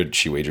 $1,200.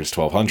 She wagers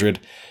 $1,200.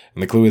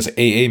 And the clue is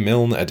A.A.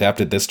 Milne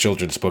adapted this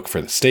children's book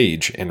for the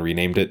stage and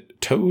renamed it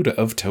Toad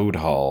of Toad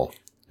Hall.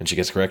 And she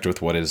gets correct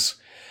with what is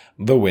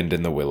The Wind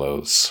in the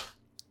Willows.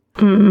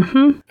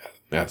 Mm-hmm.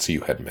 As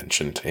you had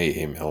mentioned,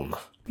 A.A. Milne.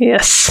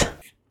 Yes.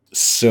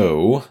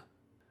 So,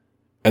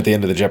 at the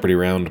end of the Jeopardy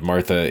round,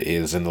 Martha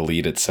is in the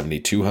lead at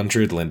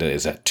 7,200, Linda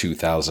is at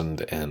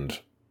 2,000, and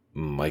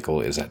Michael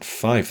is at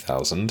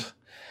 5,000.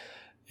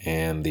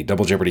 And the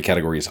Double Jeopardy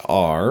categories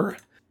are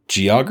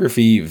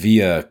Geography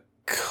via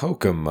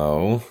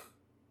Kokomo,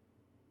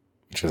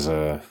 which is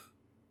I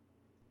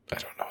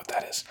don't know what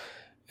that is.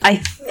 I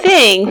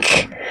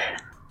think,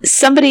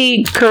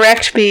 somebody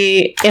correct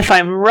me if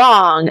I'm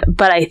wrong,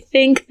 but I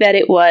think that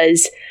it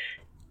was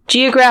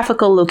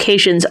geographical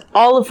locations,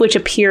 all of which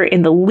appear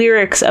in the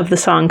lyrics of the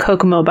song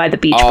Kokomo by the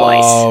Beach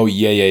Boys. Oh,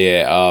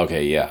 yeah. Oh,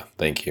 okay, yeah.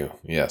 Thank you.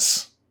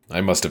 Yes. I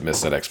must have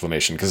missed that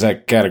explanation because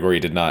that category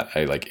did not.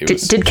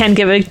 Did Ken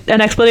give an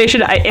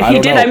explanation? If he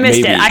did, I missed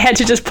it. I had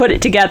to just put it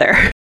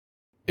together.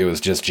 It was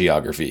just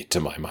geography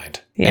to my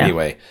mind. Yeah.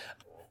 Anyway,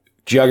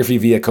 Geography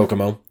via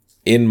Kokomo,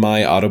 In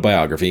My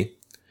Autobiography,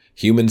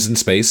 Humans in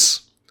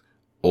Space,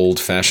 Old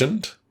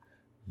Fashioned,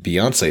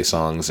 Beyonce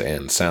songs,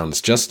 and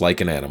Sounds Just Like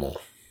an Animal.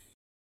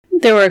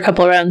 There were a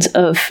couple rounds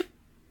of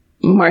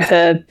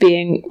Martha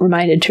being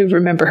reminded to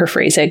remember her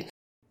phrasing.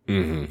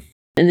 Mm-hmm.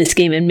 In this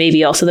game, and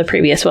maybe also the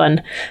previous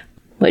one,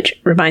 which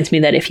reminds me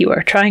that if you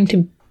are trying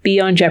to be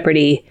on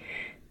Jeopardy,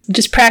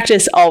 just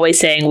practice always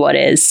saying what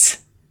is.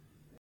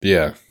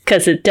 Yeah.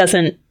 Because it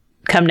doesn't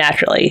come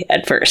naturally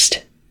at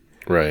first.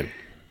 Right.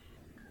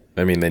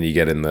 I mean, then you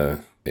get in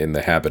the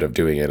habit of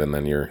doing it, and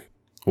then you're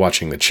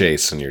watching the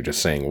chase, and you're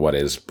just saying what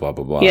is blah,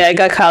 blah, blah. Yeah, I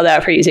got called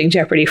out for using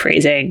Jeopardy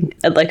phrasing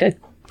at like a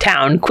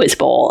town quiz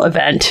bowl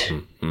event.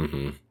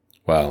 Mm-hmm.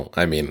 Well,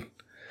 I mean,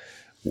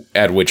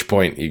 at which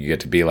point you get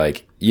to be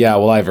like, yeah,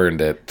 well, I've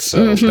earned it,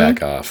 so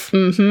back off.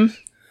 Mm-hmm.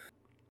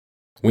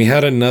 We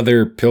had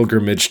another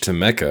pilgrimage to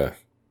Mecca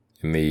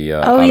in the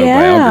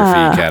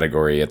autobiography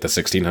category at the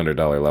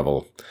 $1,600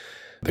 level.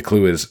 The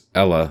clue is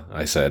Ella.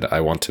 I said,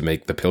 I want to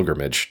make the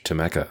pilgrimage to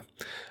Mecca.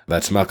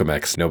 That's Malcolm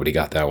X. Nobody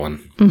got that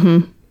one.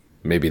 Mm-hmm.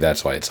 Maybe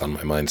that's why it's on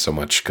my mind so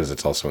much, because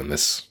it's also in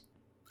this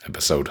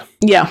episode.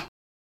 Yeah.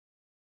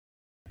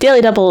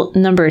 Daily Double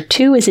number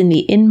 2 is in the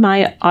In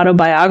My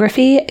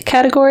Autobiography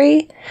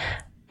category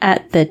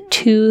at the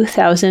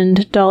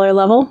 $2,000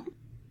 level.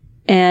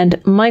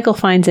 And Michael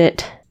finds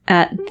it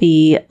at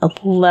the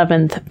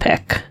 11th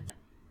pick.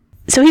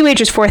 So he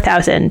wagers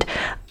 $4,000.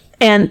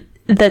 And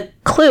the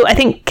clue, I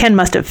think Ken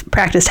must have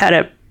practiced how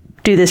to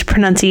do this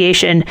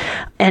pronunciation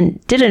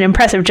and did an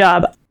impressive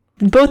job.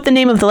 Both the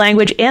name of the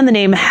language and the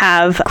name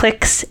have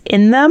clicks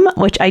in them,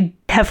 which I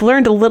have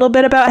learned a little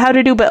bit about how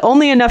to do, but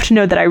only enough to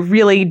know that I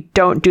really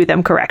don't do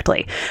them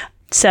correctly.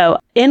 So,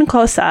 in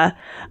Xhosa,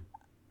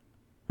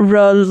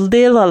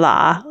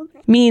 rolilala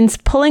means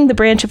pulling the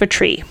branch of a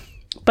tree,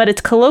 but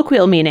its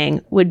colloquial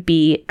meaning would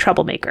be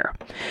troublemaker.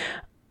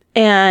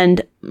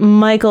 And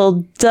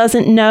Michael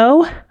doesn't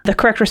know. The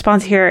correct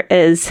response here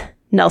is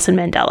Nelson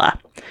Mandela.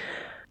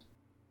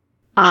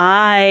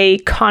 I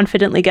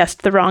confidently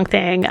guessed the wrong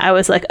thing. I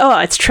was like, oh,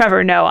 it's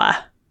Trevor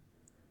Noah.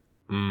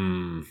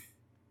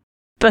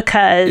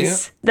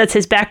 Because that's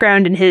his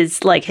background and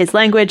his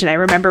language. And I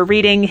remember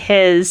reading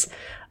his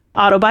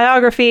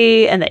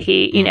autobiography and that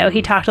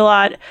he talked a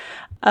lot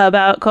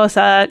about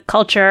Xhosa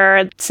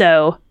culture.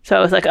 So I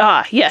was like,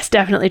 yes,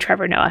 definitely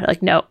Trevor Noah.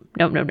 Like, nope.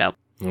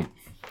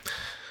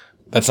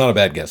 That's not a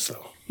bad guess,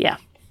 though. Yeah.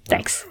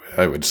 Thanks.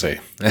 I would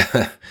say.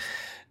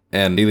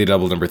 And Daily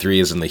Double number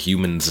 3 is in the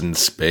Humans in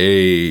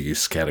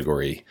Space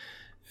category.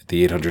 At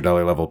the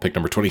 $800 level, pick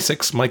number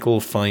 26, Michael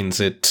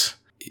finds it.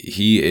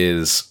 He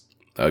is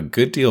a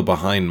good deal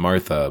behind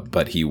Martha,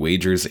 but he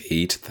wagers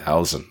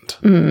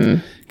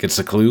 $8,000. Gets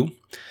the clue?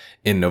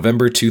 In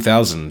November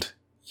 2000,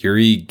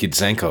 Yuri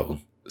Gidzenko,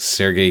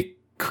 Sergei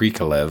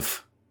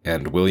Krikalev,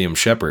 and William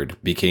Shepard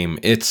became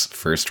its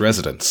first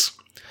residents.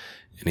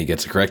 And he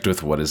gets it correct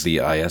with what is the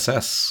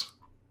ISS?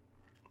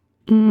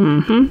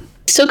 Mm-hmm.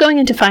 So going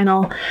into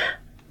final,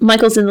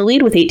 Michael's in the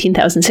lead with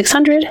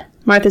 18,600,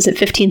 Martha's at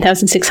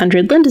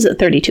 15,600, Linda's at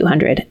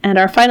 3,200, and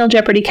our final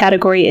Jeopardy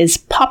category is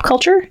pop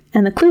culture,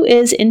 and the clue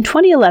is in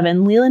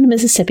 2011, Leland,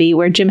 Mississippi,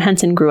 where Jim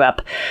Henson grew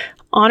up,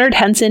 honored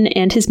Henson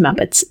and his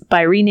Muppets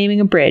by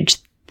renaming a bridge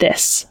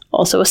this,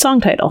 also a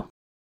song title.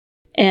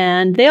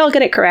 And they all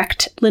get it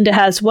correct. Linda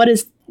has what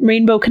is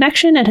Rainbow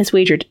Connection and has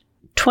wagered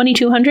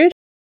 2,200,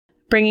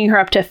 bringing her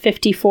up to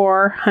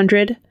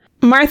 5,400.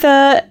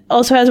 Martha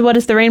also has What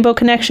is the Rainbow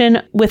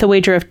Connection with a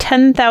wager of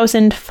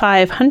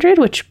 10,500,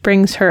 which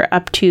brings her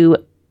up to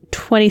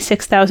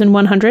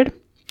 26,100.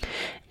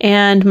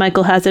 And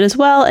Michael has it as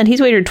well, and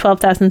he's wagered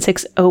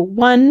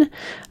 12,601,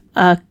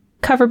 a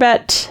cover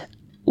bet,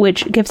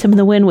 which gives him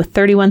the win with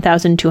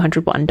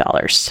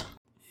 $31,201.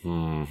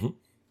 Mm-hmm.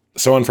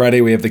 So on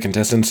Friday, we have the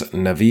contestants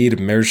Naveed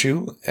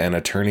Mershu, an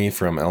attorney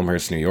from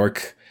Elmhurst, New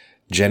York,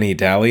 Jenny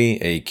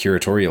Daly, a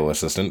curatorial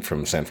assistant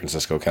from San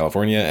Francisco,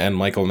 California, and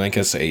Michael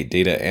Menkes, a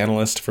data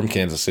analyst from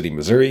Kansas City,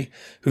 Missouri,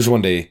 whose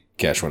one-day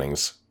cash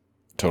winnings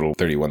total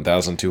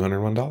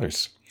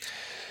 $31,201.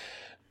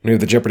 We have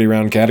the Jeopardy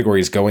round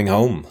categories Going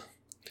Home,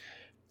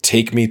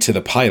 Take Me to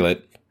the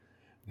Pilot,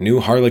 New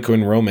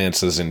Harlequin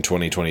Romances in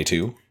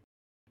 2022,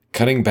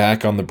 Cutting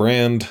Back on the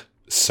Brand,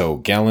 So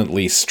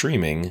Gallantly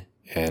Streaming,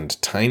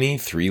 and Tiny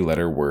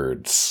Three-Letter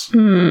Words.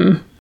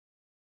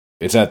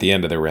 It's at the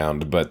end of the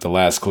round, but the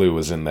last clue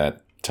was in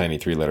that Tiny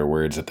Three-Letter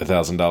Words at the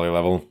 $1,000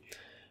 level.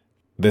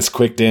 This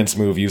quick dance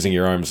move using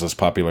your arms was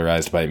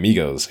popularized by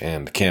Migos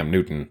and Cam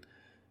Newton.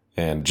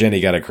 And Jenny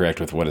got it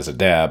correct with What is a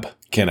Dab.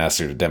 Ken asked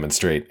her to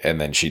demonstrate,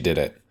 and then she did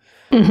it.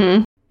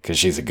 Mm-hmm. Because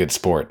she's a good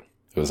sport.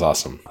 It was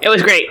awesome. It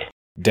was great.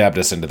 Dabbed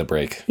us into the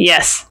break.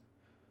 Yes.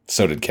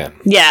 So did Ken.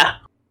 Yeah.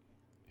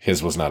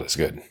 His was not as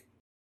good.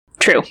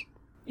 True.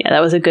 Yeah,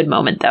 that was a good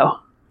moment, though.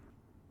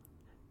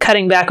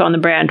 Cutting back on the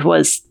brand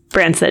was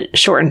brands that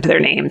shortened their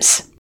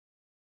names.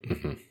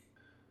 Mm-hmm.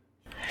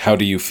 How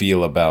do you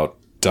feel about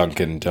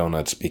Dunkin'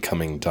 Donuts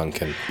becoming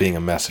Dunkin', being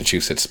a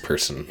Massachusetts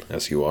person,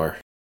 as you are?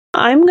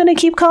 I'm going to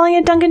keep calling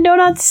it Dunkin'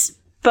 Donuts,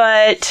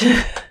 but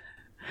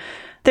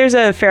there's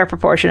a fair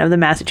proportion of the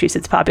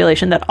Massachusetts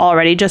population that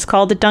already just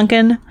called it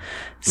Dunkin'.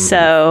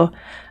 So,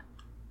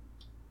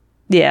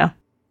 yeah.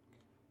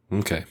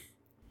 Okay.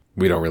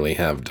 We don't really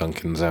have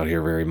Dunkins out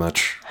here very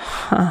much.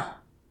 Huh.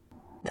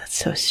 That's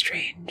so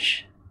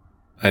strange.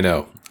 I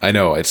know.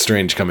 It's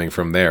strange coming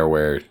from there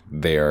where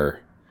they are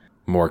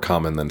more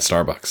common than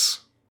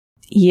Starbucks.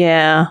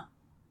 Yeah.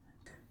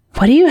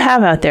 What do you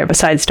have out there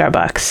besides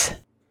Starbucks?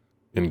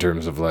 In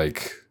terms of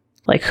like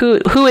who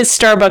is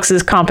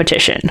Starbucks'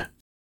 competition?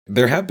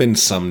 There have been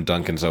some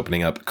Dunkins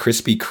opening up.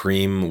 Krispy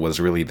Kreme was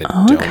really the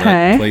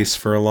donut place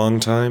for a long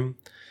time.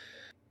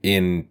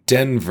 In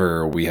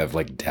Denver, we have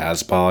like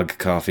Dazbog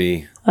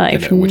coffee.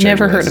 I've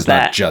never heard of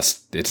that.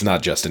 It's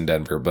not just in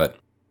Denver, but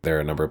there are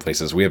a number of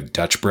places. We have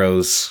Dutch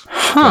Bros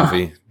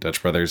coffee,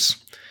 Dutch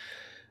Brothers.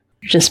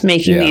 Just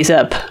making these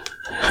up.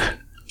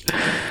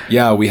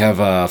 Yeah, we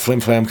have Flim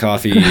Flam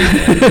coffee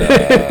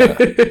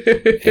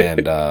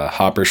and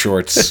Hopper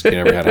Shorts. You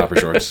never had Hopper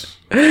Shorts?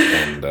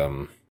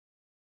 And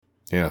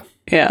yeah.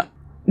 Yeah.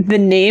 The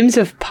names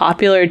of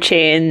popular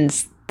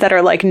chains that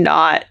are like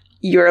not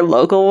your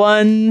local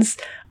ones.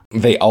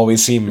 They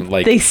always seem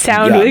like... They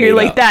sound weird. You're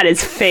like, that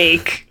is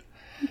fake.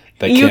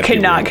 You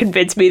cannot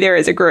convince me there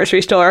is a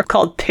grocery store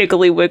called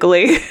Piggly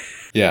Wiggly.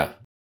 Yeah.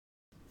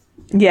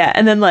 Yeah,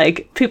 and then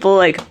like people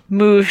like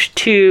move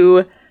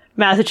to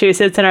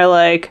Massachusetts and are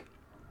like,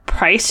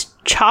 Price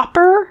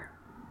Chopper?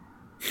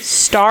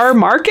 Star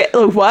Market?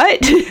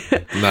 What?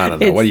 No.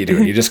 What are you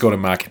doing? You just go to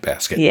Market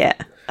Basket. Yeah.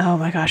 Oh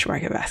my gosh,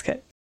 Market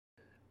Basket.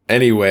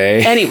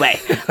 Anyway,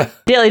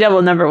 Daily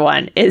Double number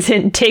 1 is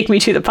in Take Me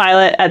to the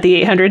Pilot at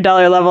the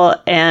 $800 level,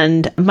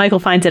 and Michael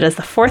finds it as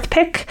the 4th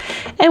pick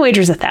and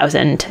wagers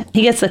 1,000.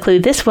 He gets the clue: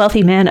 this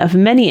wealthy man of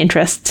many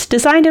interests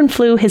designed and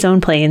flew his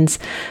own planes,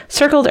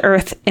 circled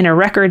Earth in a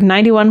record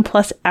 91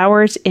 plus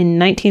hours in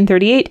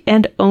 1938,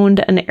 and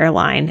owned an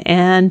airline.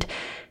 And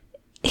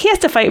he has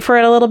to fight for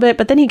it a little bit,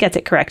 but then he gets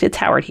it correct. It's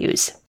Howard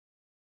Hughes.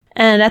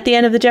 And at the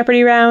end of the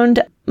Jeopardy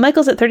round,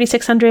 Michael's at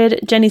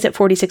 3,600, Jenny's at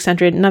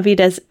 4,600,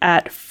 Naveed's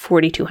at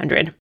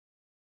 4,200.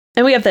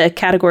 And we have the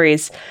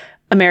categories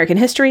American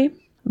History,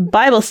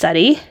 Bible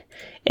Study.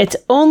 It's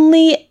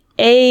only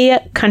a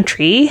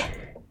country.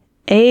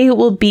 A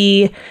will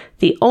be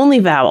the only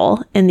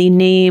vowel in the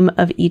name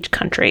of each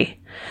country.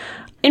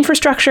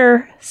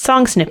 Infrastructure,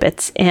 song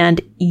snippets, and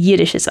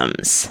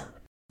Yiddishisms.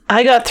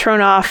 I got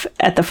thrown off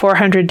at the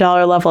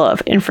 $400 level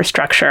of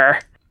infrastructure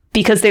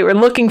because they were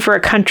looking for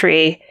a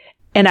country,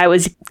 and I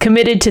was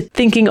committed to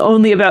thinking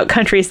only about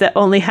countries that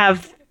only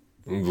have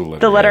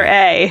the letter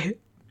A.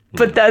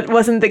 But that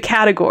wasn't the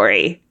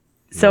category.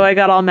 So I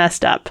got all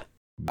messed up.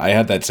 I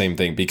had that same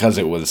thing because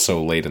it was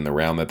so late in the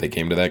round that they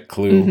came to that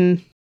clue.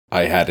 Mm-hmm.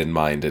 I had in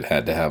mind it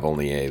had to have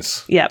only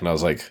A's. Yeah. And I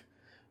was like,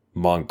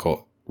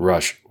 Mongol,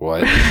 Rush,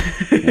 what?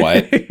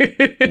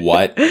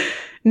 What?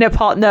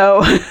 Nepal,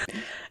 no.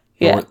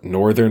 Yeah.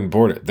 Northern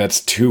border. That's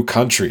 2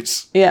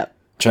 countries. Yeah.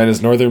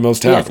 China's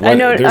northernmost town. Yes, I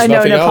know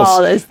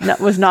Nepal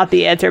was not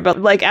the answer, but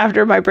like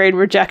after my brain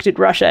rejected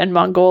Russia and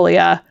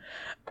Mongolia,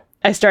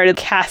 I started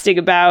casting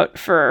about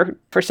for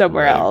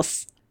somewhere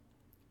else.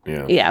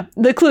 Yeah. Yeah.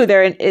 The clue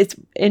there is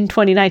in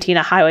 2019,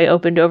 a highway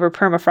opened over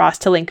permafrost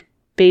to link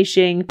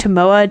Beijing to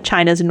Moa,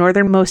 China's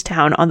northernmost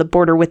town on the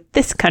border with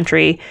this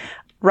country.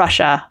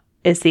 Russia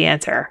is the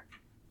answer.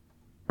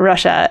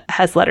 Russia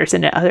has letters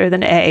in it other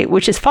than A,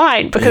 which is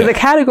fine because the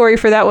category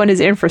for that one is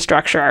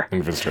infrastructure.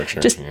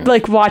 Just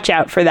like watch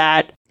out for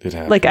that. It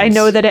happens. Like I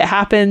know that it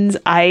happens.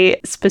 I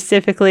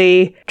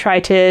specifically try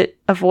to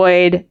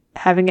avoid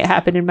having it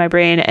happen in my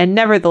brain, and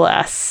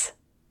nevertheless,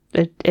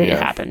 it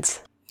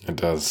happens. It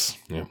does.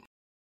 Yeah.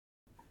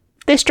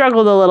 They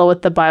struggled a little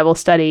with the Bible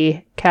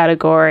study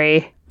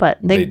category, but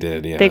they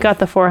did. Yeah. They got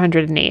the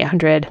 400 and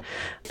 800.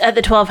 At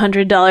the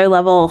 $1,200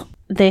 level,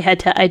 they had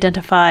to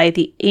identify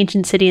the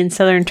ancient city in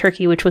southern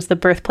Turkey, which was the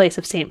birthplace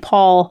of St.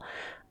 Paul.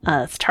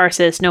 It's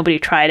Tarsus. Nobody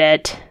tried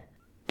it.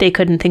 They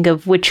couldn't think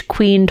of which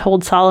queen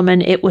told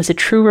Solomon, "It was a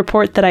true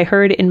report that I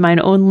heard in mine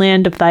own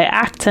land of thy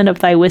acts and of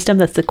thy wisdom."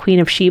 That's the Queen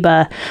of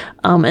Sheba.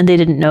 And they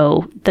didn't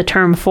know the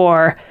term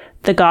for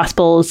the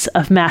Gospels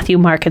of Matthew,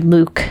 Mark, and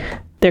Luke.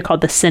 They're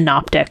called the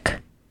Synoptic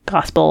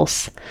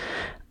Gospels.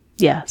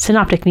 Yeah,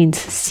 synoptic means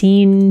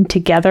seen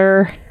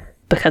together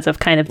because of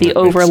kind of the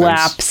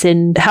overlaps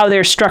in how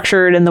they're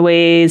structured and the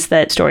ways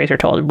that stories are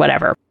told,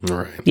 whatever.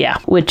 Right. Yeah,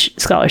 which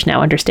scholars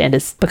now understand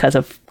is because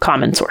of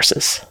common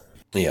sources.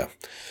 Yeah.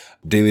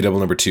 Daily Double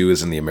number 2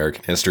 is in the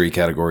American History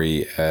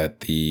category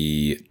at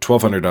the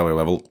 $1,200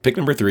 level. Pick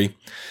number 3.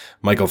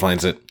 Michael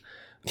finds it.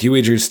 He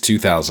wagers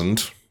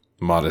 2,000.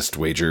 Modest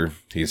wager.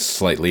 He's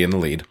slightly in the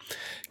lead.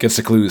 Gets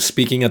the clue.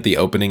 Speaking at the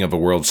opening of a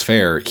World's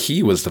Fair,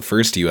 he was the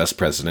first U.S.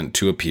 president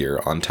to appear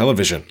on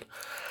television.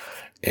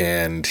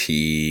 And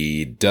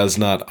he does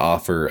not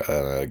offer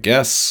a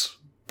guess,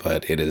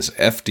 but it is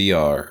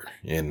FDR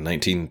in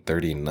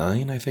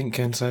 1939, I think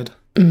Ken said.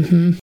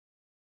 Mm-hmm.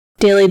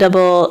 Daily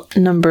Double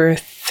number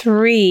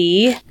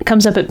 3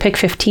 comes up at pick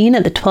 15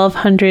 at the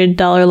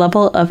 $1,200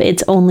 level of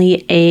It's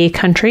Only a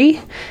Country.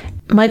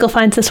 Michael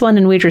finds this one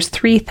and wagers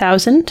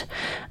 3,000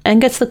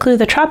 and gets the clue.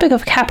 The Tropic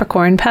of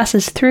Capricorn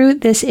passes through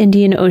this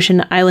Indian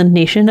Ocean island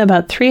nation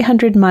about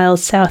 300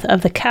 miles south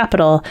of the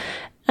capital,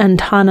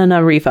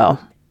 Antananarivo.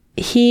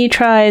 He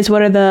tries,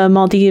 what are the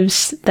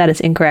Maldives? That is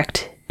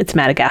incorrect. It's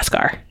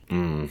Madagascar.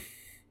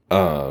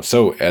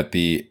 So at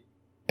the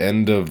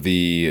end of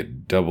the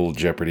Double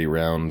Jeopardy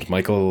round,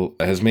 Michael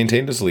has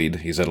maintained his lead.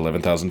 He's at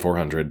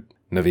 11,400.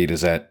 Naveed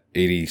is at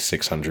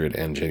 8,600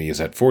 and Jenny is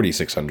at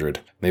 4,600.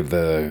 They have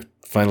the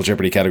Final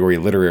Jeopardy category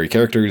literary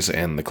characters,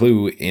 and the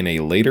clue, in a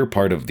later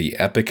part of the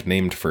epic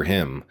named for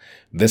him,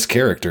 this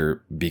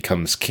character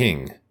becomes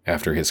king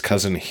after his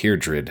cousin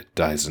Heirdred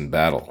dies in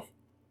battle.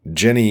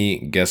 Jenny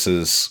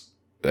guesses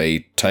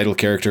a title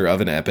character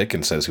of an epic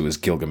and says who is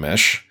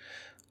Gilgamesh,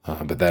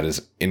 but that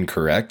is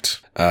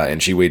incorrect,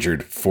 and she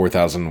wagered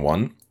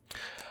 4,001.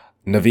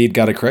 Naveed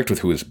got it correct with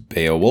who is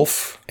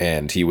Beowulf,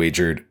 and he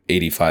wagered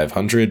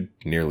 8,500,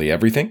 nearly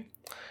everything.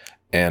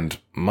 And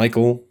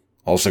Michael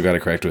also got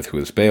it correct with who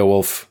is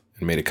Beowulf,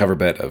 and made a cover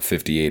bet of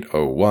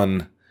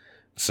 5,801.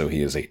 So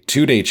he is a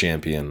 2-day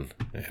champion,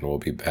 and we'll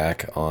be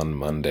back on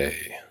Monday.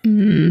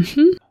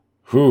 Mm-hmm.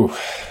 Whew,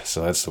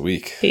 so that's the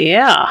week.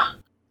 Yeah.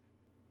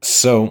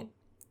 So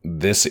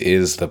this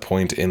is the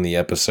point in the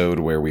episode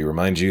where we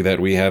remind you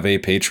that we have a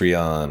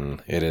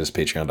Patreon. It is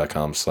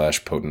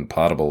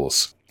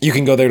patreon.com/potentpotables. You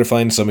can go there to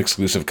find some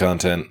exclusive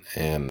content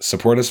and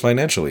support us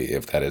financially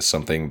if that is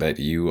something that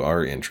you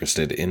are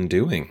interested in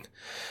doing.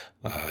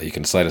 You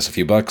can slide us a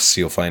few bucks.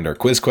 You'll find our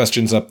quiz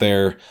questions up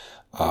there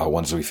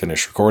once we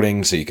finish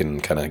recording, so you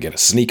can kind of get a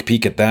sneak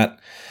peek at that.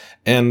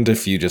 And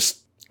if you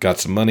just got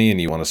some money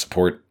and you want to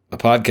support a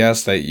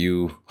podcast that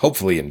you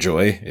hopefully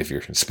enjoy, if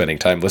you're spending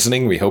time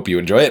listening, we hope you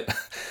enjoy it,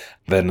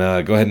 then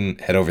go ahead and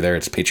head over there.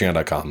 It's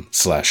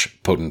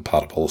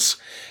patreon.com/potentpotables.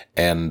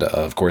 And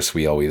of course,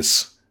 we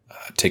always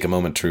take a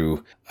moment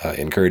to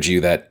encourage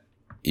you that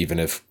even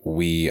if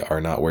we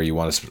are not where you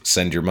want to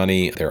send your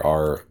money, there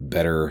are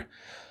better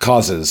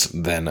causes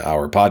than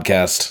our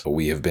podcast.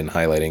 We have been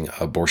highlighting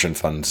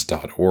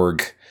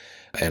abortionfunds.org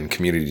and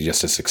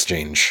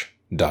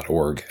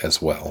communityjusticeexchange.org as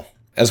well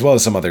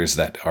as some others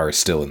that are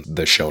still in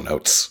the show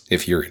notes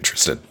if you're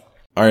interested.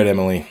 All right,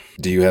 Emily,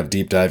 do you have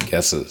deep dive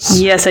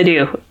guesses? Yes, I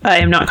do. I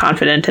am not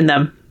confident in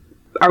them.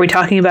 Are we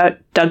talking about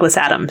Douglas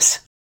Adams?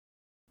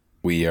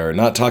 We are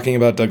not talking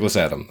about Douglas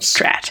Adams.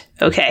 Drat.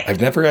 Okay. I've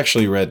never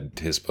actually read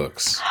his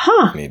books.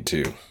 Huh. I need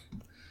to.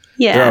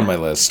 Yeah. They're on my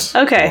list.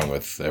 Okay. Along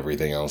with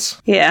everything else.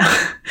 Yeah.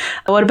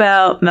 What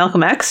about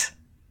Malcolm X?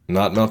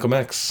 Not Malcolm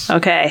X.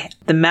 Okay.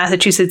 The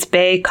Massachusetts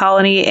Bay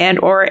Colony and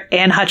or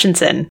Anne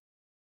Hutchinson.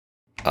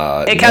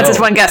 It counts as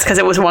one guess because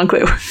it was one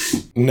clue.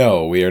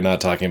 No, we are not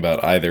talking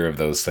about either of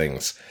those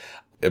things.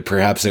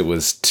 Perhaps it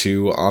was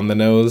too on the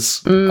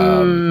nose,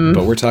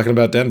 but we're talking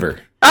about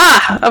Denver.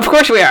 Ah, of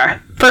course we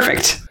are.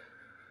 Perfect.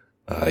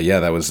 Yeah,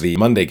 that was the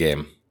Monday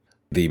game.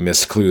 The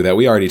missed clue that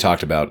we already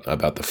talked about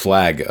the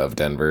flag of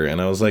Denver.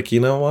 And I was like,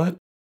 you know what?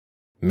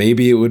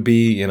 Maybe it would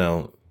be,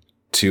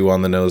 too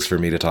on the nose for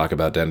me to talk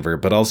about Denver,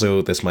 but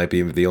also this might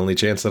be the only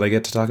chance that I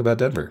get to talk about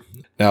Denver.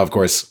 Now, of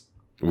course,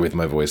 with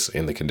my voice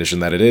in the condition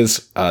that it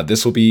is,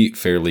 this will be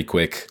fairly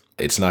quick.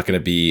 It's not going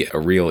to be a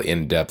real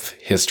in-depth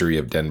history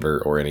of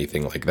Denver or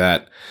anything like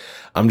that.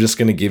 I'm just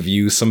going to give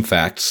you some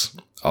facts.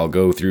 I'll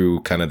go through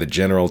kind of the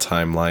general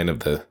timeline of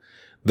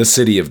the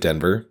city of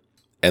Denver.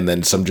 and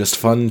then some just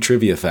fun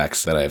trivia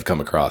facts that I've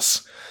come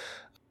across.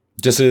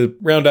 Just to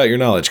round out your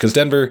knowledge, because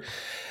Denver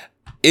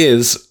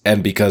is,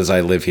 and because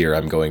I live here,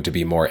 I'm going to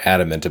be more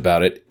adamant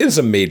about it, is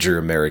a major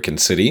American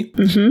city.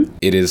 Mm-hmm.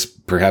 It is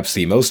perhaps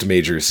the most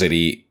major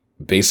city,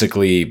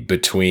 basically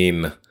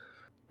between,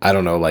 I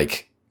don't know,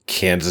 like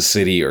Kansas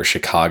City or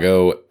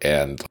Chicago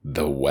and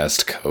the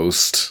West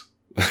Coast,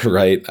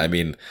 right? I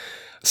mean,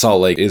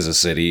 Salt Lake is a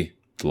city.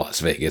 Las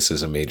Vegas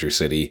is a major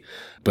city,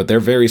 but they're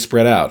very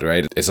spread out,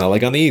 right? It's not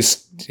like on the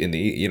East, in the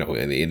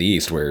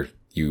East where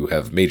you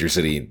have major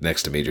city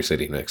next to major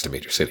city next to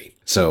major city.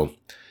 So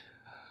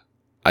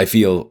I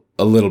feel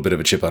a little bit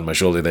of a chip on my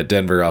shoulder that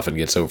Denver often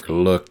gets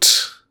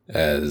overlooked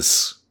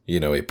as,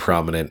 a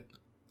prominent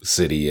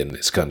city in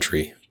this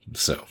country.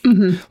 So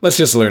let's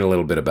just learn a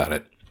little bit about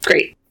it.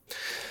 Great.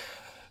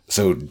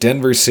 So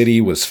Denver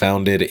City was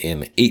founded in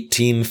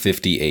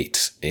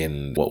 1858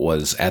 in what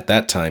was at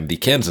that time the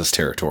Kansas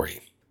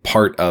Territory.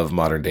 Part of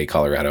modern-day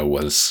Colorado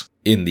was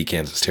in the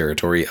Kansas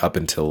Territory up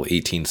until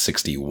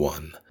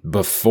 1861.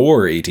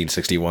 Before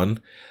 1861,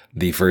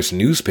 the first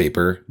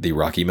newspaper, the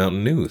Rocky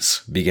Mountain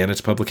News, began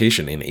its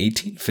publication in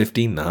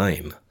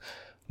 1859.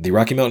 The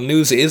Rocky Mountain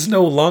News is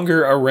no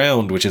longer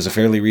around, which is a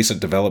fairly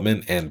recent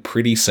development and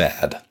pretty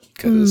sad,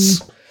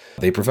 because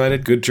they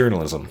provided good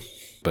journalism.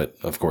 But,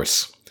 of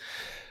course,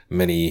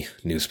 many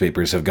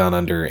newspapers have gone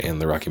under,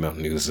 and the Rocky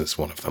Mountain News is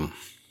one of them.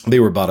 They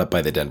were bought up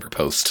by the Denver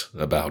Post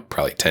about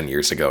probably 10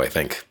 years ago, I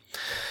think.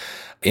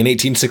 In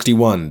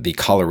 1861, the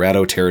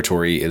Colorado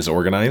Territory is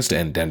organized,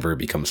 and Denver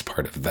becomes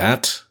part of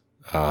that,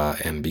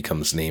 and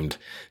becomes named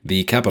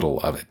the capital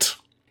of it.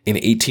 In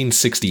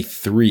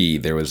 1863,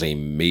 there was a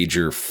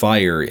major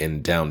fire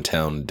in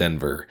downtown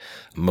Denver.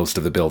 Most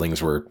of the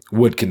buildings were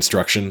wood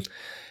construction,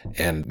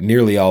 and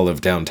nearly all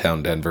of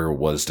downtown Denver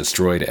was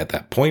destroyed at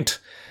that point,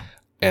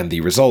 and the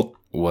result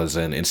was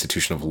an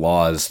institution of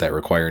laws that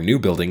require new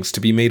buildings to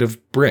be made of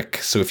brick.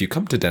 So if you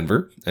come to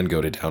Denver and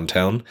go to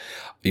downtown,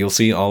 you'll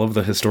see all of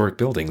the historic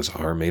buildings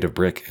are made of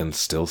brick and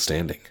still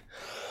standing.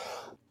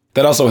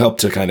 That also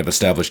helped to kind of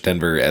establish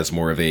Denver as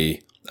more of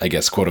a, I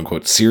guess,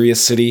 quote-unquote, serious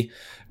city,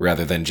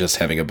 rather than just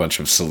having a bunch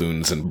of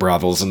saloons and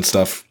brothels and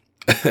stuff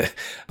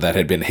that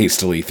had been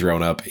hastily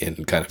thrown up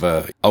in kind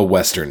of a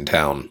western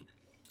town.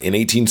 In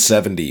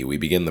 1870, we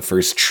begin the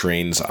first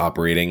trains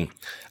operating,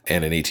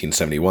 and in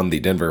 1871, the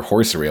Denver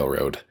Horse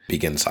Railroad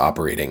begins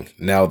operating.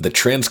 Now, the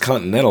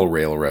Transcontinental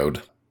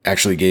Railroad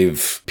actually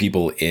gave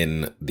people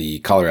in the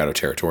Colorado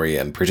Territory,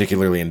 and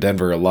particularly in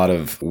Denver, a lot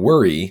of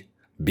worry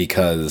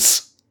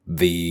because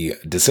the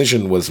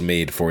decision was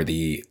made for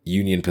the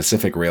Union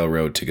Pacific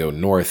Railroad to go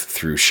north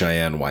through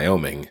Cheyenne,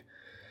 Wyoming,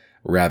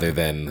 rather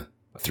than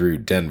through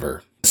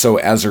Denver. So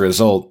as a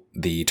result,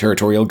 the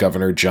territorial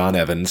governor, John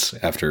Evans,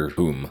 after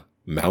whom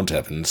Mount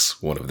Evans,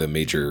 one of the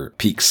major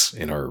peaks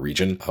in our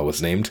region,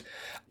 was named,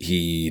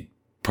 he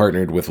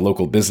partnered with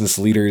local business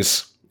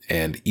leaders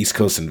and East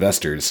Coast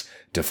investors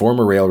to form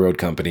a railroad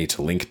company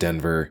to link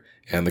Denver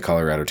and the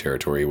Colorado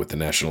Territory with the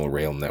National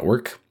Rail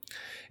Network.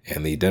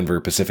 And the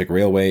Denver Pacific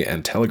Railway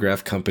and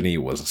Telegraph Company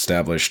was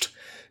established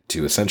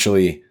to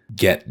essentially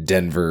get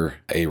Denver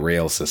a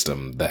rail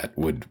system that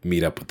would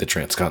meet up with the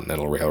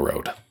Transcontinental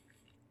Railroad.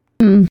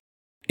 In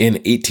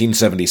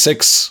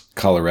 1876,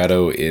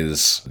 Colorado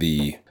is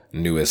the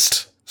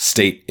newest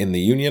state in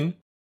the Union,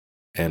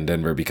 and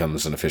Denver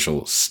becomes an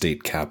official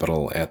state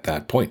capital at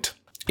that point.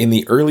 In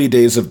the early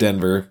days of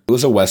Denver, it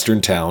was a western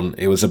town.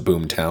 It was a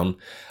boom town.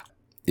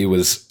 It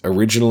was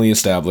originally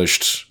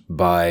established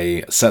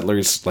by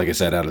settlers, like I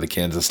said, out of the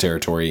Kansas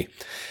Territory,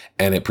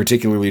 and it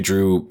particularly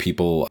drew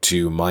people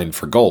to mine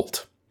for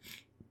gold.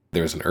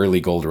 There was an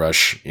early gold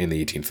rush in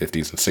the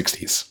 1850s and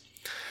 60s.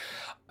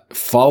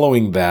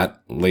 Following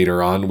that,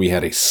 later on, we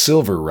had a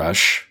silver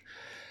rush,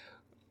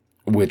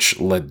 which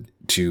led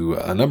to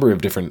a number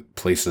of different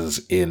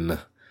places in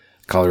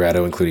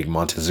Colorado, including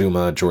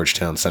Montezuma,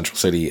 Georgetown, Central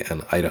City,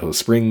 and Idaho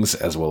Springs,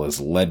 as well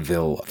as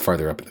Leadville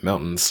farther up in the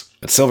mountains.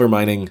 But silver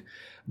mining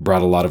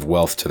brought a lot of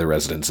wealth to the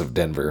residents of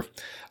Denver.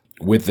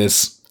 With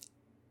this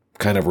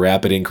kind of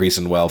rapid increase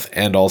in wealth,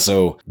 and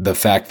also the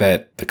fact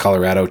that the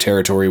Colorado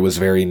Territory was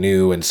very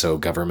new, and so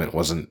government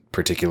wasn't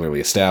particularly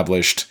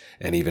established,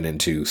 and even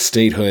into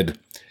statehood,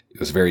 it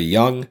was very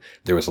young.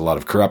 There was a lot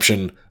of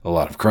corruption, a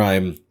lot of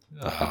crime,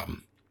 a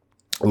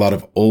lot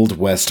of Old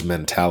West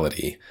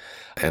mentality.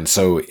 And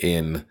so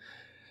in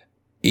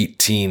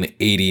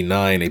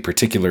 1889, a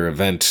particular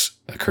event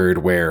occurred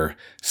where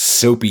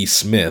Soapy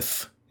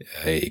Smith,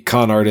 a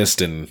con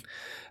artist and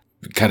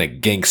kind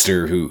of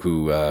gangster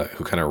who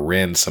kind of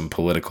ran some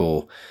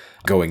political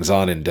goings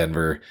on in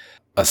Denver,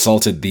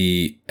 assaulted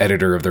the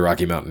editor of the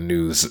Rocky Mountain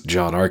News,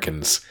 John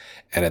Arkins.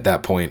 And at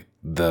that point,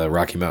 the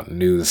Rocky Mountain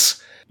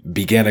News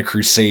began a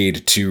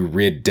crusade to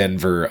rid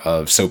Denver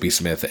of Soapy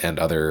Smith and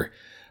other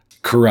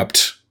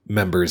corrupt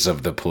members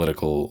of the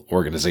political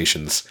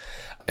organizations.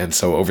 And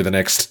so over the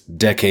next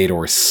decade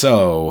or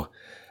so,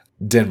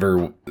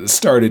 Denver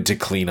started to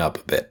clean up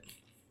a bit.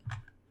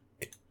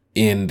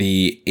 In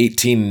the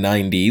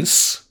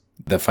 1890s,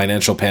 The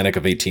financial panic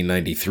of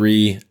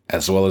 1893,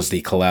 as well as the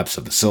collapse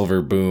of the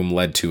silver boom,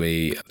 led to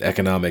a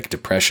economic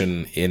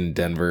depression in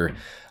Denver,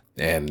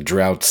 and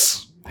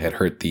droughts had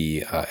hurt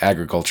the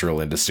agricultural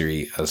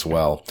industry as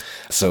well.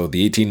 So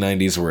the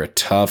 1890s were a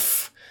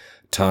tough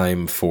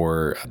time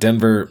for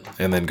Denver,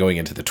 and then going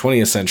into the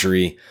 20th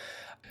century,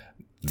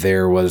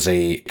 there was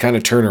a kind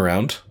of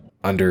turnaround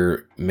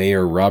under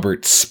Mayor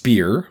Robert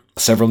Speer.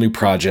 Several new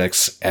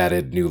projects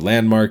added new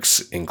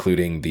landmarks,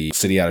 including the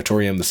City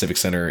Auditorium, the Civic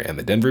Center, and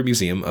the Denver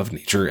Museum of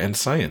Nature and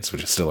Science,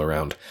 which is still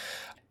around.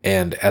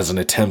 And as an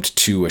attempt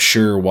to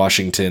assure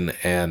Washington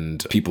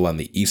and people on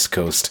the East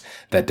Coast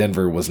that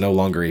Denver was no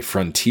longer a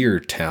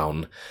frontier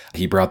town,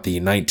 he brought the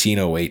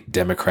 1908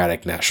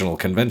 Democratic National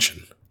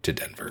Convention to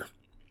Denver.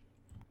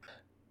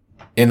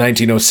 In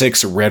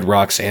 1906, Red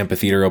Rocks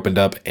Amphitheater opened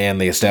up, and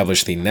they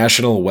established the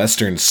National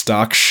Western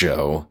Stock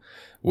Show,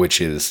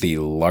 which is the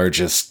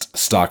largest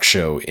stock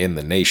show in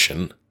the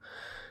nation,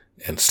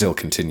 and still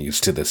continues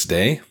to this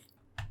day.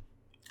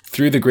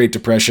 Through the Great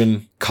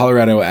Depression,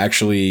 Colorado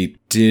actually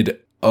did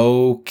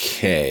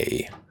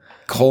okay.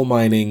 Coal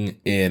mining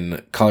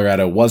in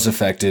Colorado was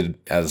affected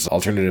as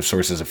alternative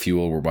sources of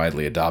fuel were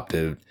widely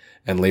adopted,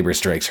 and labor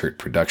strikes hurt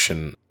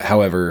production.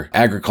 However,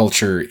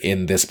 agriculture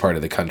in this part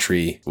of the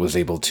country was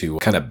able to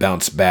kind of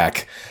bounce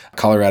back.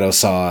 Colorado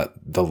saw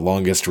the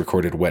longest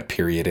recorded wet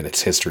period in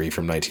its history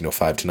from 1905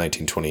 to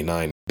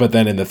 1929. But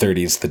then in the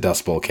 30s, the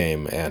Dust Bowl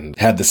came and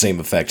had the same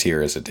effect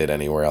here as it did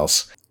anywhere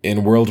else.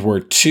 In World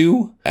War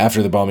II,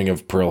 after the bombing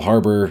of Pearl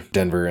Harbor,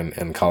 Denver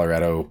and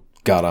Colorado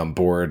got on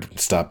board,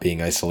 stopped being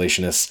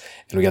isolationists,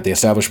 and we got the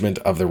establishment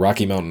of the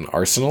Rocky Mountain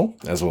Arsenal,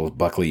 as well as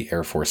Buckley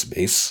Air Force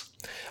Base.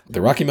 The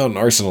Rocky Mountain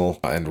Arsenal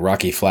and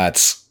Rocky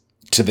Flats,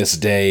 to this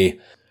day,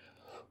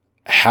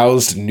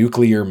 housed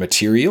nuclear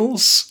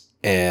materials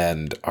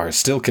and are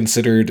still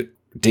considered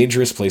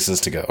dangerous places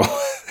to go.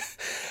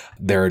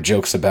 There are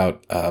jokes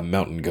about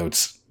mountain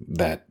goats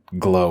that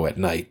glow at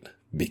night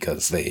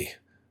because they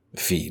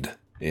feed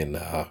in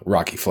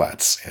Rocky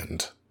Flats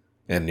and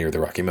near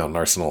the Rocky Mountain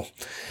Arsenal.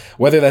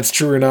 Whether that's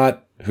true or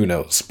not, who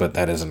knows, but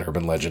that is an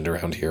urban legend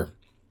around here.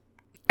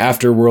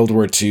 After World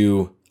War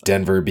II,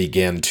 Denver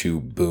began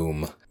to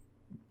boom.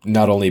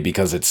 Not only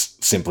because it's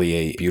simply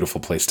a beautiful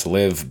place to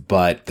live,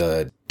 but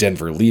the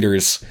Denver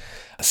leaders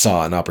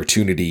saw an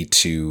opportunity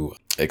to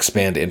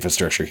expand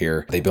infrastructure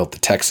here. They built the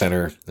tech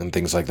center and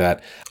things like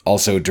that.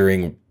 Also,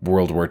 during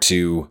World War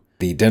II,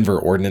 the Denver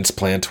Ordnance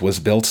Plant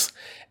was built,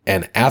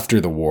 and after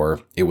the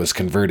war, it was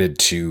converted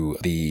to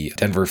the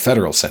Denver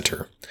Federal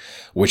Center,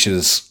 which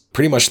is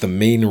pretty much the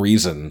main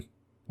reason,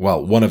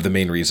 well, one of the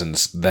main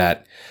reasons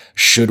that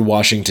should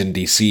Washington,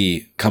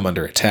 D.C. come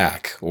under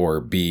attack or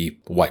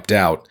be wiped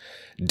out,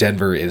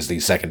 Denver is the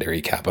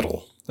secondary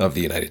capital of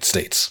the United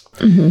States,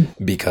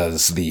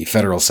 because the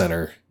Federal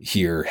Center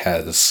here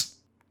has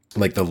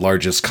like the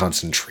largest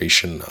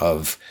concentration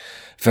of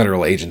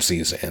federal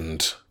agencies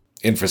and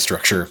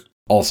infrastructure.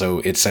 Also,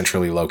 it's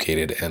centrally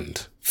located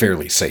and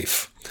fairly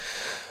safe.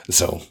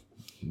 So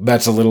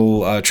that's a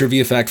little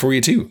trivia fact for you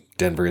too.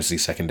 Denver is the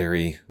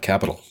secondary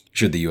capital,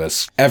 should the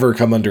U.S. ever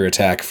come under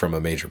attack from a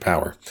major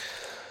power.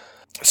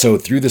 So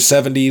through the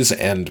 70s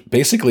and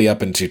basically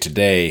up into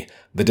today,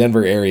 the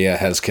Denver area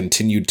has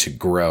continued to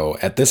grow.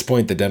 At this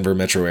point, the Denver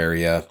metro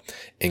area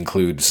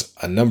includes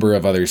a number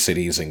of other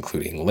cities,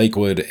 including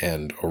Lakewood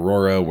and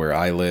Aurora, where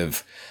I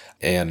live.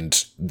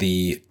 And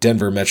the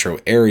Denver metro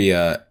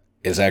area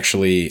is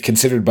actually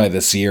considered by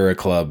the Sierra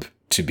Club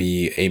to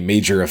be a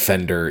major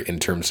offender in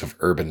terms of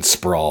urban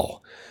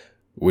sprawl,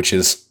 which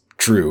is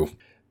true.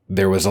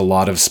 There was a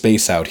lot of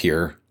space out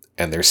here,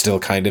 and there still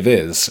kind of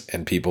is,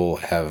 and people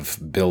have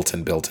built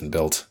and built and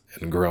built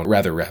and grown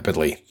rather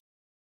rapidly.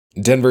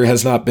 Denver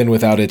has not been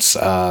without its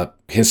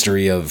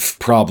history of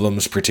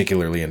problems,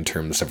 particularly in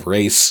terms of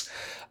race.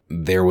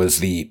 There was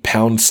the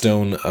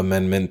Poundstone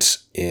Amendment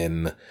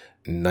in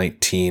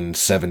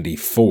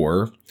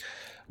 1974,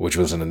 which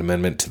was an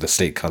amendment to the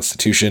state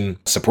constitution.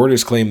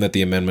 Supporters claim that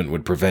the amendment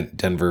would prevent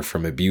Denver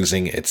from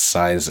abusing its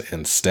size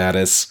and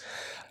status,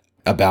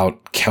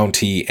 about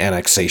county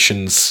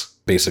annexations,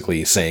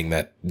 basically saying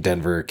that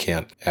Denver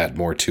can't add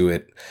more to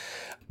it.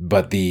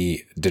 But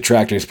the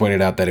detractors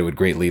pointed out that it would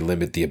greatly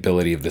limit the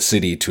ability of the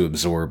city to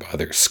absorb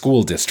other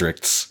school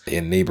districts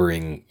in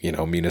neighboring,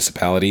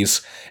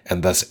 municipalities,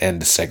 and thus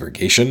end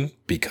segregation,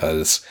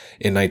 because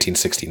in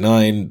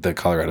 1969, the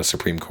Colorado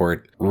Supreme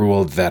Court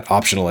ruled that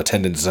optional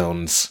attendance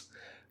zones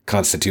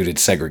constituted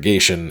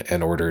segregation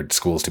and ordered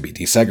schools to be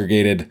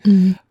desegregated.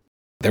 Mm-hmm.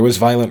 There was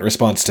violent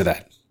response to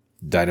that,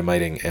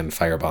 dynamiting and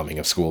firebombing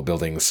of school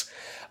buildings.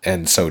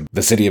 And so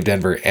the city of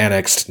Denver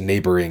annexed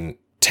neighboring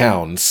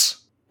towns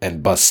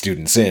and bus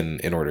students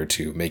in order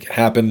to make it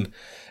happen.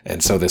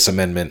 And so this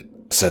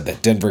amendment said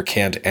that Denver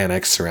can't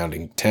annex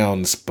surrounding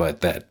towns,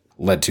 but that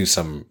led to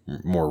some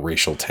more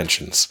racial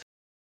tensions.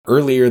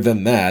 Earlier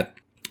than that,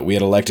 we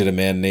had elected a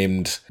man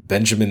named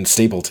Benjamin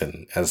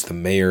Stapleton as the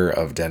mayor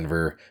of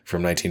Denver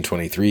from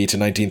 1923 to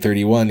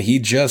 1931.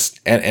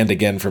 And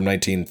again from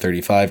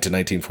 1935 to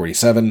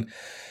 1947.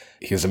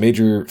 He was a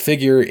major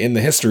figure in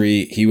the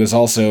history. He was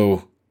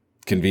also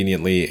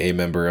conveniently a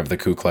member of the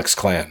Ku Klux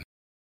Klan.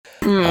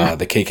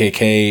 The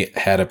KKK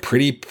had a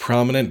pretty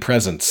prominent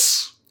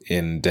presence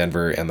in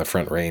Denver and the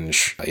Front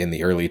Range in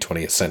the early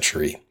 20th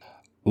century.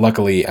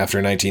 Luckily, after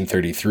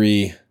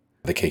 1933,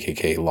 the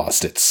KKK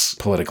lost its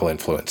political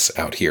influence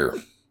out here.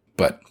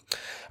 But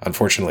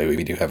unfortunately,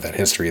 we do have that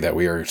history that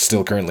we are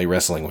still currently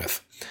wrestling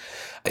with.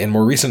 In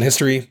more recent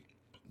history,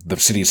 the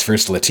city's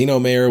first Latino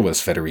mayor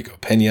was Federico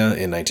Peña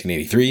in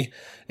 1983,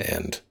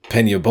 and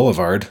Peña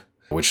Boulevard,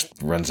 which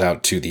runs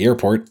out to the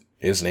airport,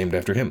 is named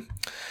after him.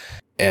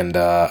 And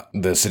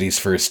the city's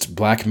first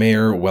black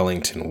mayor,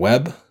 Wellington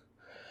Webb,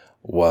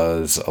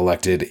 was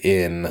elected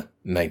in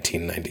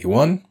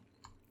 1991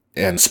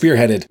 and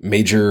spearheaded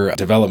major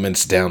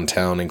developments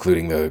downtown,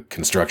 including the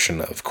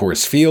construction of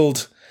Coors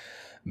Field,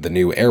 the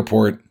new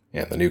airport,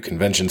 and the new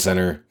convention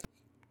center.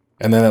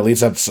 And then that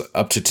leads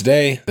up to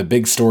today. The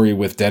big story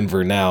with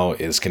Denver now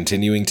is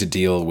continuing to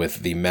deal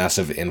with the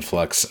massive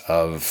influx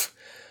of,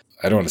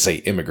 I don't want to say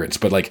immigrants,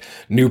 but like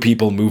new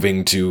people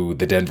moving to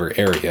the Denver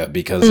area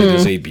because it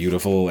is a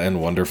beautiful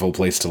and wonderful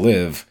place to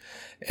live.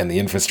 And the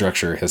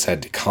infrastructure has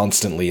had to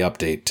constantly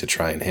update to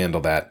try and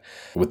handle that.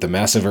 With the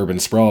massive urban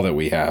sprawl that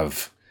we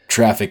have,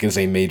 traffic is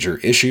a major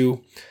issue.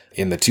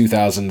 In the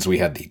 2000s, we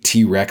had the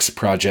T-Rex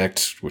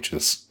project, which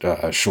is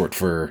short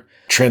for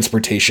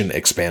Transportation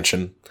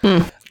Expansion.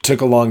 Took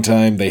a long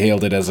time. They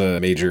hailed it as a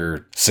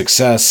major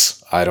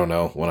success. I don't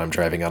know. When I'm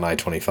driving on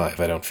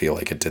I-25, I don't feel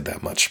like it did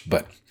that much,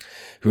 but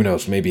who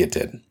knows? Maybe it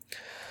did.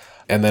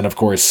 And then, of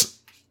course,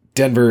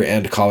 Denver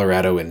and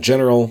Colorado in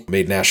general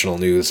made national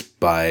news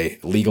by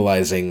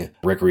legalizing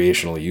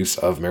recreational use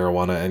of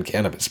marijuana and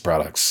cannabis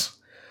products.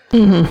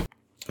 Of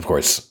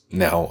course,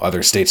 now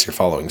other states are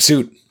following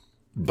suit,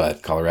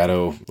 but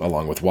Colorado,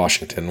 along with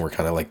Washington, were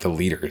kind of like the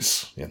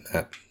leaders in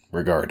that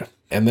regard.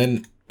 And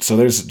then, so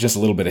there's just a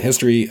little bit of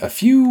history, a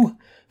few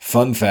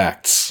fun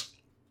facts.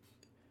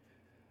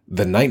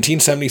 The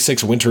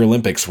 1976 Winter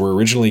Olympics were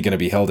originally going to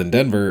be held in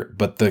Denver,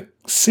 but the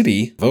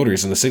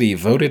voters in the city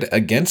voted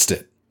against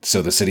it.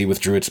 So the city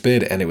withdrew its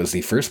bid, and it was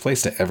the first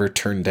place to ever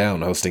turn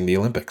down hosting the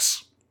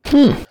Olympics.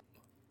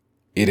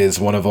 It is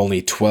one of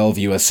only 12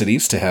 U.S.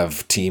 cities to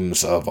have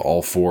teams of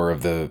all four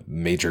of the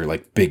major,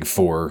 like, Big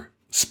Four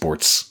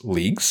sports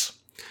leagues.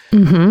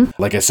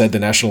 Like I said, the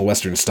National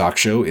Western Stock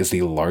Show is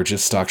the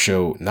largest stock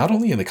show, not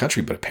only in the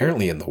country, but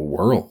apparently in the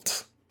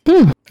world.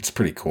 It's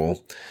pretty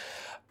cool.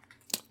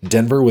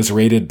 Denver was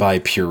rated by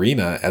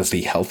Purina as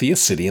the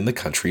healthiest city in the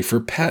country for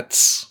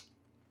pets.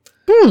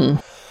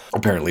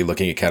 Apparently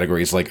looking at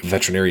categories like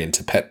veterinarian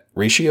to pet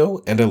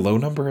ratio and a low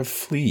number of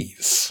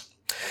fleas.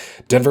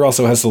 Denver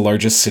also has the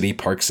largest city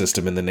park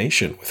system in the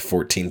nation, with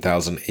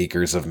 14,000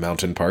 acres of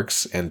mountain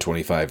parks and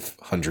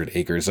 2,500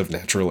 acres of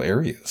natural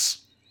areas.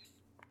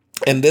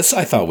 And this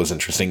I thought was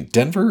interesting.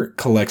 Denver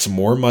collects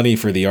more money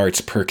for the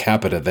arts per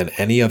capita than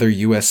any other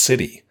U.S.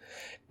 city.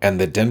 And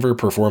the Denver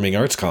Performing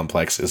Arts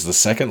Complex is the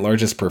second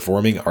largest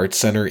performing arts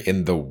center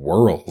in the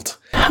world.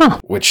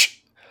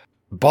 Which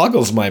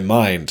boggles my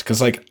mind, because,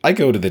 like, I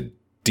go to the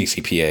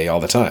DCPA all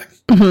the time.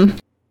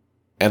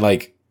 And,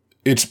 like,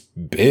 it's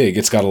big.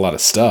 It's got a lot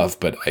of stuff,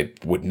 but I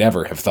would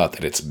never have thought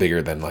that it's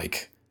bigger than,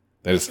 like,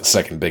 that it's the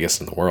second biggest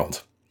in the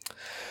world.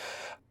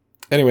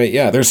 Anyway,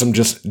 yeah, there's some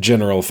just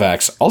general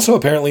facts. Also,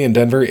 apparently in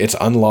Denver, it's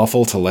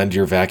unlawful to lend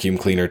your vacuum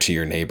cleaner to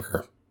your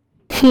neighbor.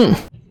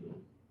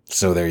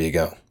 So there you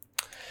go.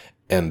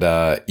 And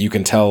you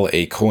can tell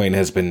a coin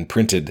has been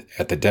printed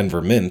at the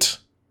Denver Mint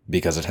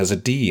because it has a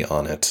D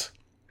on it.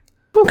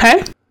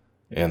 Okay.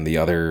 And the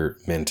other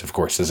mint, of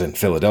course, is in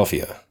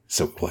Philadelphia,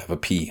 so it will have a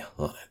P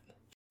on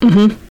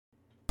it.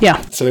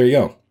 Yeah. So there you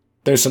go.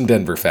 There's some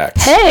Denver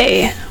facts.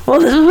 Hey,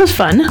 well, this was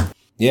fun.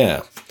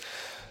 Yeah.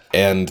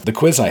 And the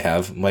quiz I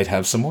have might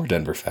have some more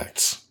Denver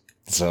facts.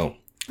 So,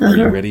 are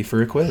you ready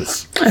for a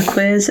quiz? A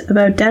quiz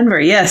about Denver.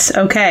 Yes.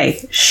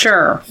 Okay.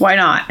 Sure. Why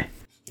not?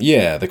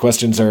 Yeah, the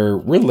questions are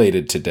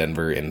related to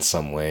Denver in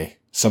some way.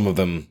 Some of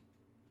them,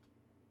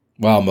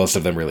 well, most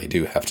of them really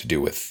do have to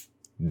do with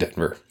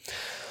Denver.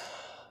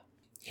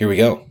 Here we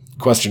go.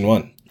 Question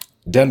 1.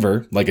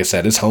 Denver, like I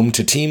said, is home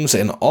to teams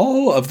in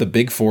all of the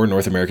Big Four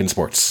North American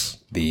sports.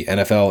 The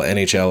NFL,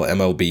 NHL,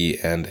 MLB,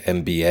 and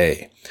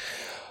NBA.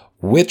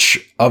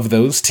 Which of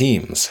those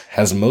teams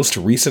has most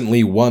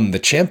recently won the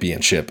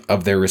championship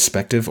of their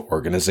respective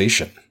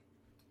organization?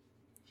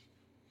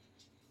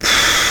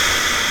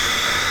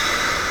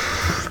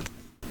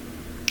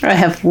 I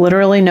have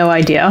literally no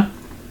idea.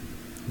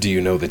 Do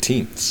you know the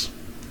teams?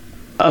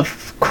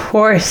 Of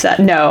course.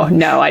 No,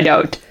 I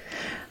don't.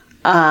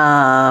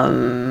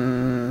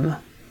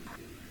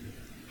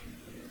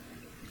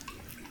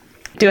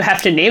 Do I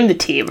have to name the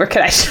team, or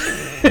can I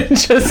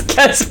just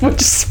guess which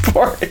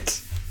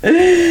sport?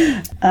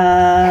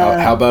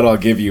 How about I'll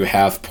give you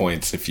half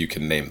points if you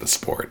can name the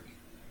sport.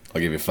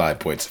 I'll give you 5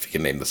 points if you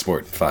can name the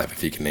sport, and 5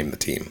 if you can name the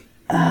team.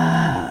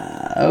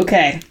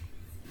 Okay.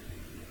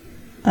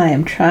 I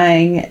am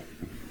trying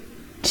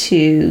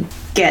to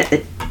get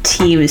the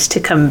teams to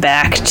come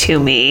back to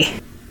me.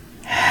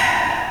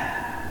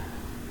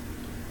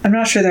 I'm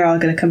not sure they're all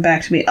going to come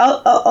back to me.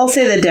 I'll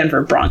say the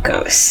Denver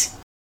Broncos.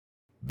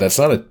 That's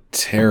not a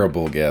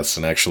terrible guess,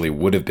 and actually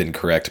would have been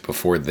correct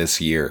before this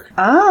year.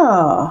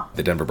 Oh.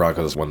 The Denver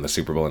Broncos won the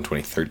Super Bowl in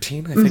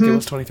 2013. I think it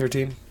was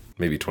 2013.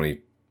 Maybe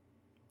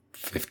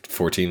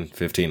 2014,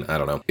 15. I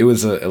don't know. It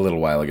was a little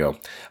while ago.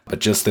 But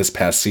just this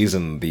past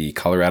season, the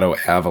Colorado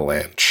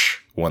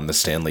Avalanche won the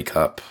Stanley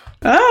Cup.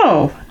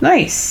 Oh,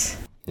 nice.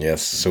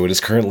 Yes, so it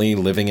is currently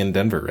living in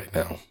Denver right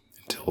now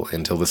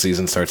until the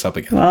season starts up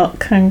again. Well,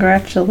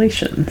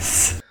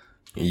 congratulations.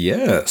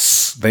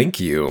 Yes, thank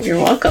you. You're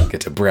welcome.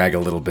 Get to brag a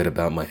little bit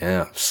about my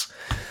apps.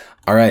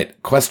 All right,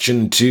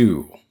 question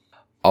 2.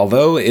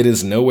 Although it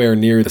is nowhere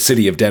near the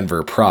city of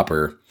Denver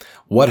proper,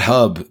 what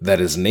hub that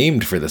is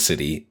named for the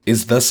city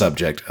is the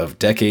subject of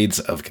decades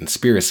of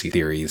conspiracy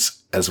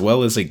theories, as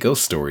well as a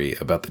ghost story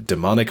about the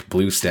demonic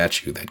blue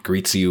statue that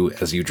greets you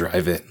as you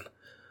drive in,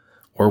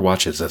 or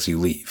watches as you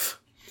leave?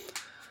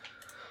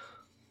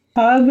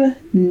 Hub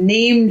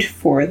named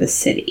for the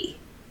city.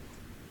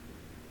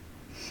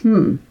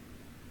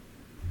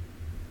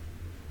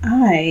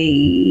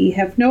 I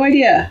have no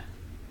idea.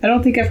 I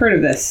don't think I've heard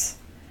of this.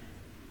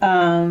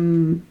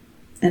 And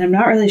I'm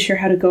not really sure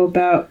how to go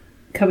about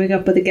coming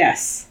up with a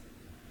guess.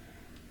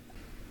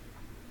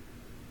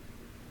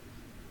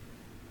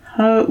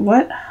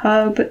 What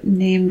hub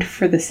named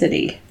for the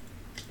city?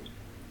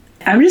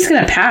 I'm just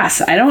gonna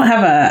pass. I don't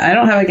have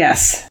a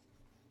guess.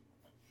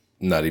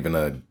 Not even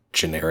a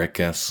generic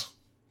guess?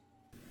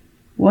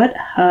 What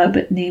hub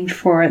named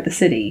for the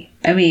city?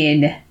 I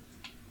mean,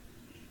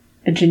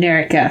 a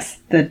generic guess.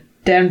 The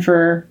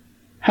Denver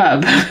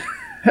hub.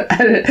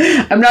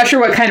 I'm not sure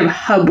what kind of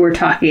hub we're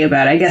talking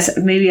about. I guess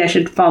maybe I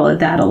should follow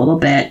that a little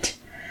bit.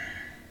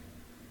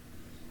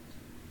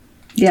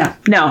 Yeah.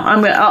 No,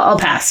 I'll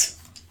pass.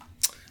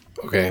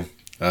 Okay.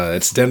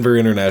 It's Denver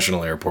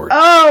International Airport.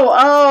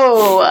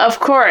 Oh, of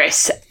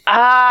course.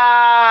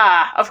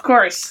 Of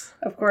course.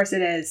 Of course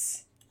it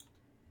is.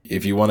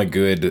 If you want a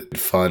good,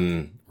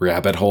 fun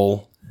rabbit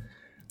hole,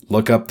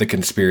 look up the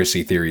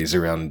conspiracy theories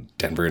around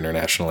Denver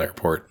International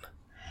Airport.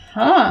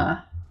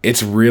 Huh.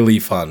 It's really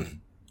fun.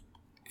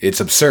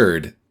 It's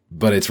absurd,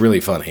 but it's really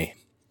funny.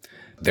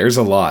 There's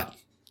a lot.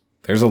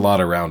 There's a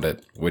lot around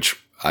it, which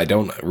I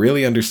don't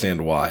really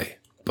understand why,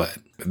 but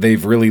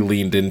they've really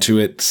leaned into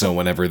it. So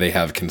whenever they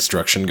have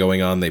construction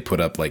going on, they put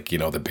up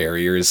the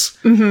barriers.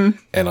 Mm-hmm.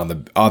 And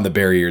on the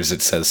barriers,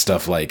 it says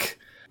stuff like,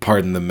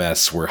 "Pardon the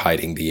mess, we're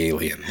hiding the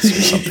aliens,"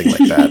 or something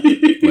like that.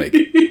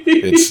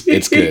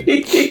 It's good.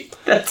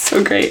 That's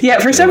so great. Yeah,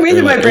 for some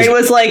reason my brain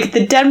was like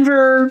the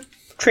Denver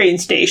train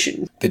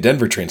station. The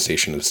Denver train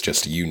station is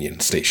just Union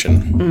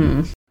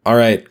Station. All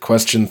right,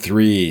 question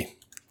 3.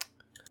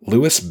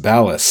 Louis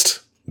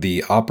Ballast,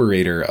 the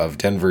operator of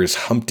Denver's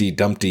Humpty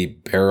Dumpty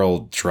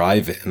Barrel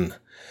Drive-In,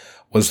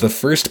 was the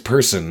first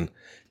person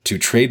to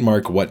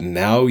trademark what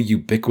now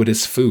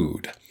ubiquitous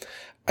food.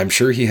 I'm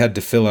sure he had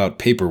to fill out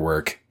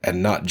paperwork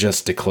and not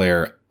just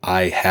declare,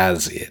 "I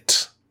has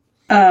it."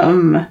 I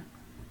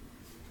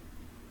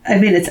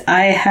mean, it's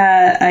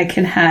I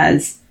can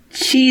has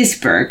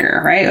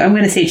cheeseburger, right? I'm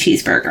going to say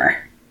cheeseburger.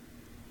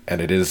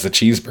 And it is the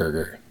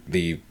cheeseburger.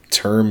 The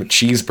term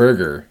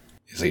cheeseburger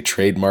is a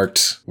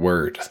trademarked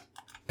word.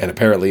 And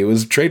apparently it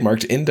was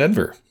trademarked in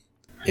Denver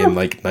in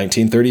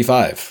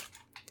 1935.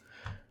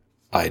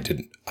 I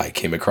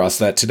came across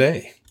that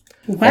today.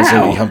 Wow.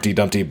 Also, the Humpty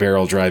Dumpty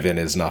Barrel Drive-In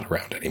is not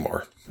around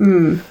anymore.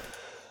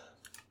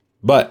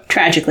 But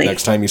tragically,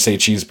 next time you say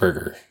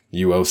cheeseburger,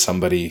 you owe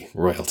somebody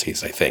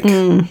royalties, I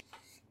think.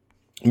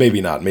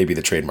 Maybe not. Maybe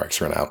the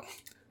trademarks run out.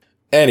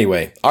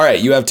 Anyway, all right,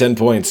 you have 10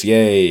 points.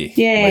 Yay.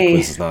 Yay. My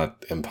quiz is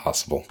not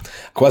impossible.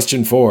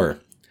 Question 4.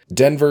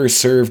 Denver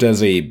served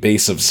as a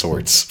base of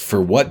sorts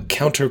for what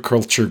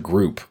counterculture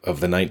group of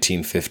the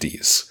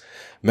 1950s?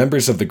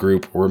 Members of the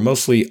group were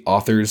mostly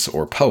authors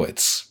or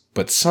poets,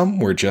 but some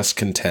were just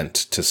content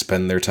to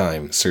spend their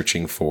time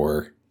searching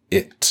for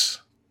it.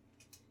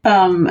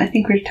 I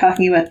think we're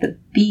talking about the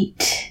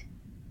Beat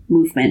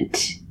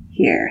movement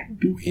here.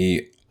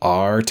 We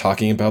are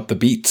talking about the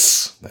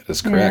Beats. That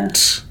is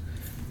correct. Yeah.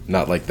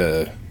 Not like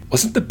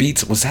wasn't the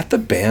Beats, was that the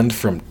band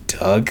from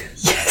Doug?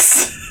 Yes.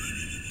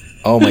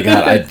 Oh my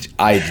god,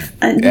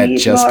 that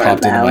just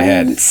popped into my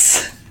head.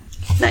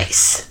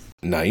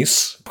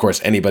 Nice. Of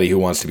course, anybody who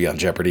wants to be on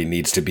Jeopardy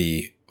needs to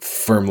be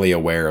firmly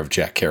aware of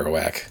Jack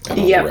Kerouac and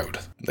On the Road.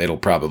 It'll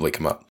probably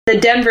come up. The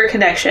Denver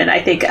connection,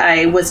 I think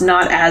I was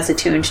not as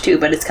attuned to,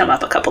 but it's come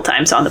up a couple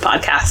times on the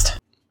podcast.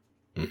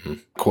 Mm-hmm.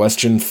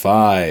 Question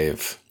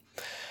 5.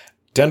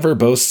 Denver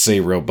boasts a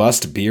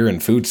robust beer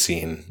and food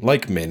scene,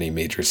 like many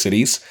major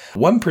cities.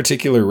 One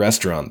particular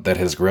restaurant that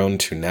has grown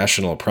to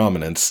national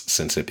prominence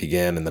since it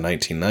began in the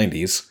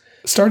 1990s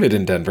started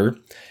in Denver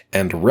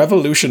and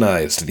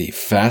revolutionized the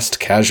fast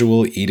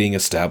casual eating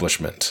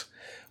establishment.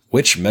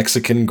 Which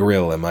Mexican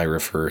grill am I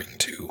referring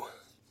to?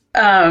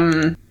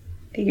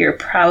 You're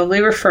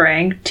probably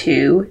referring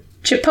to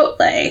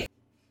Chipotle.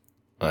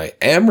 I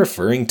am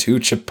referring to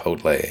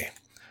Chipotle.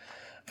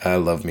 I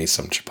love me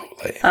some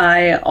Chipotle.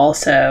 I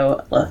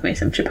also love me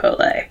some Chipotle.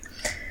 Yeah.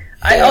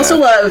 I also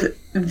love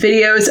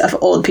videos of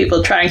old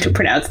people trying to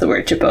pronounce the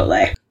word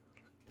Chipotle.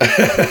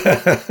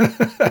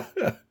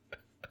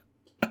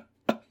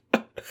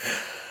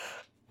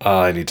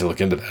 I need to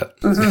look into that.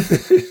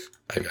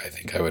 I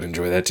think I would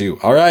enjoy that too.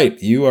 All right,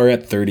 you are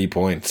at 30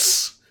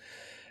 points.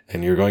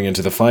 And you're going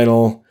into the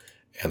final,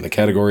 and the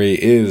category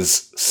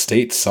is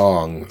state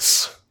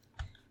songs.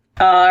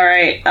 All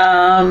right.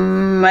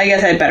 I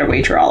guess I'd better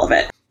wager all of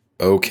it.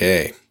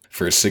 Okay,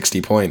 for 60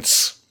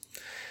 points.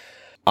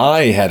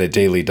 I had a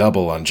daily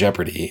double on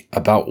Jeopardy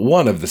about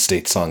one of the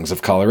state songs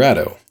of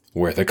Colorado,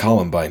 where the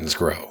columbines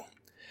grow.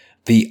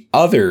 The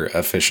other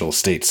official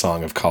state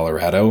song of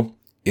Colorado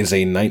is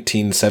a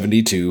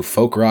 1972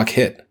 folk rock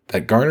hit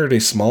that garnered a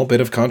small bit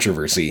of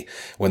controversy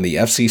when the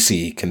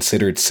FCC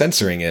considered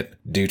censoring it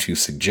due to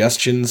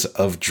suggestions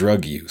of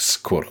drug use,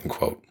 quote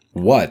unquote.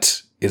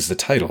 What is the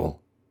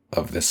title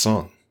of this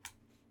song?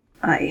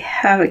 I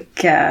have a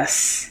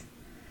guess,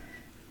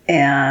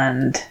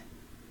 and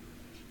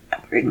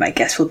I'm worried my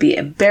guess will be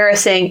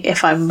embarrassing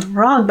if I'm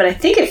wrong, but I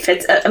think it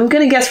fits. I'm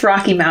going to guess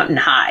Rocky Mountain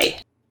High.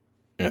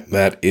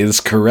 That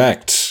is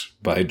correct,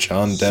 by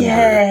John Denver.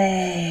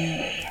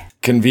 Yay!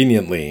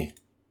 Conveniently,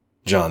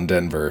 John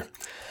Denver.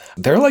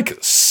 There are like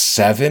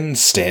 7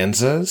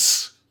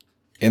 stanzas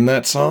in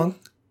that song.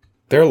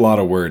 There are a lot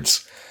of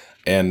words.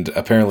 And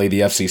apparently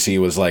the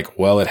FCC was like,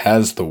 well, it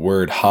has the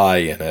word high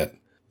in it,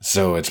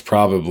 so it's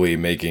probably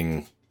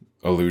making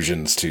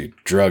allusions to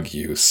drug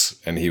use.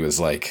 And he was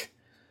like,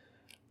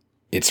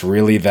 it's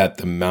really that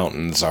the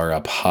mountains are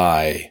up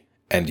high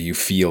and you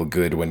feel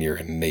good when you're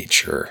in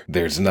nature.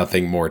 There's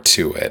nothing more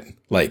to it.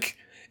 Like,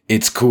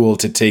 it's cool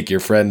to take your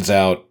friends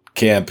out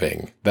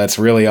camping. That's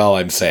really all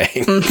I'm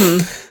saying.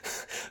 Mm-hmm.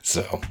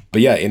 So,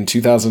 but yeah, in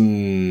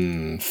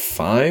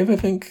 2005, I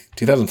think,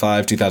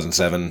 2005,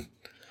 2007,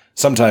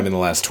 sometime in the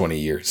last 20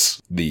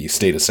 years, the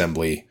state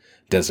assembly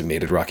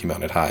designated Rocky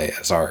Mountain High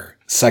as our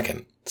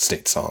second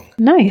state song.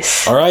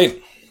 Nice. All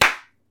right.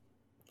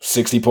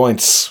 60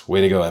 points. Way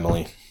to go,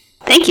 Emily.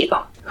 Thank you.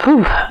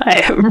 Whew,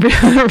 I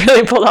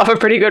really pulled off a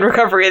pretty good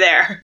recovery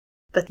there.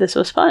 But this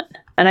was fun.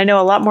 And I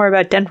know a lot more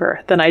about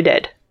Denver than I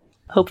did.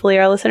 Hopefully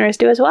our listeners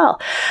do as well.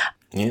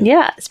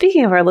 Yeah.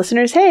 Speaking of our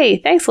listeners, hey,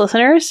 thanks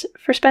listeners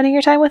for spending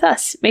your time with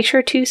us. Make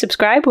sure to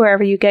subscribe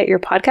wherever you get your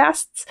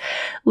podcasts.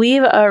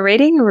 Leave a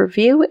rating, a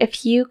review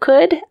if you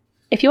could.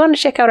 If you want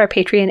to check out our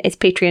Patreon, it's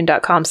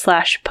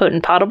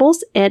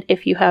patreon.com/potentpotables. And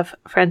if you have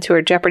friends who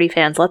are Jeopardy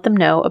fans, let them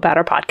know about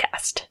our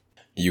podcast.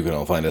 You can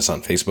all find us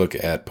on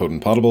Facebook at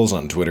Potent Potables,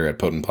 on Twitter at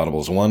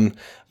PotentPotables1.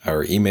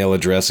 Our email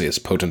address is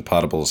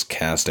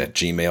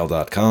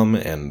potentpotablescast@gmail.com,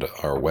 and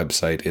our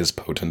website is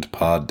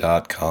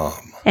potentpod.com.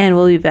 And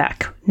we'll be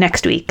back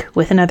next week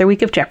with another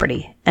week of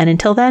Jeopardy. And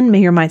until then, may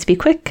your minds be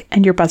quick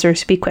and your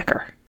buzzers be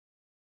quicker.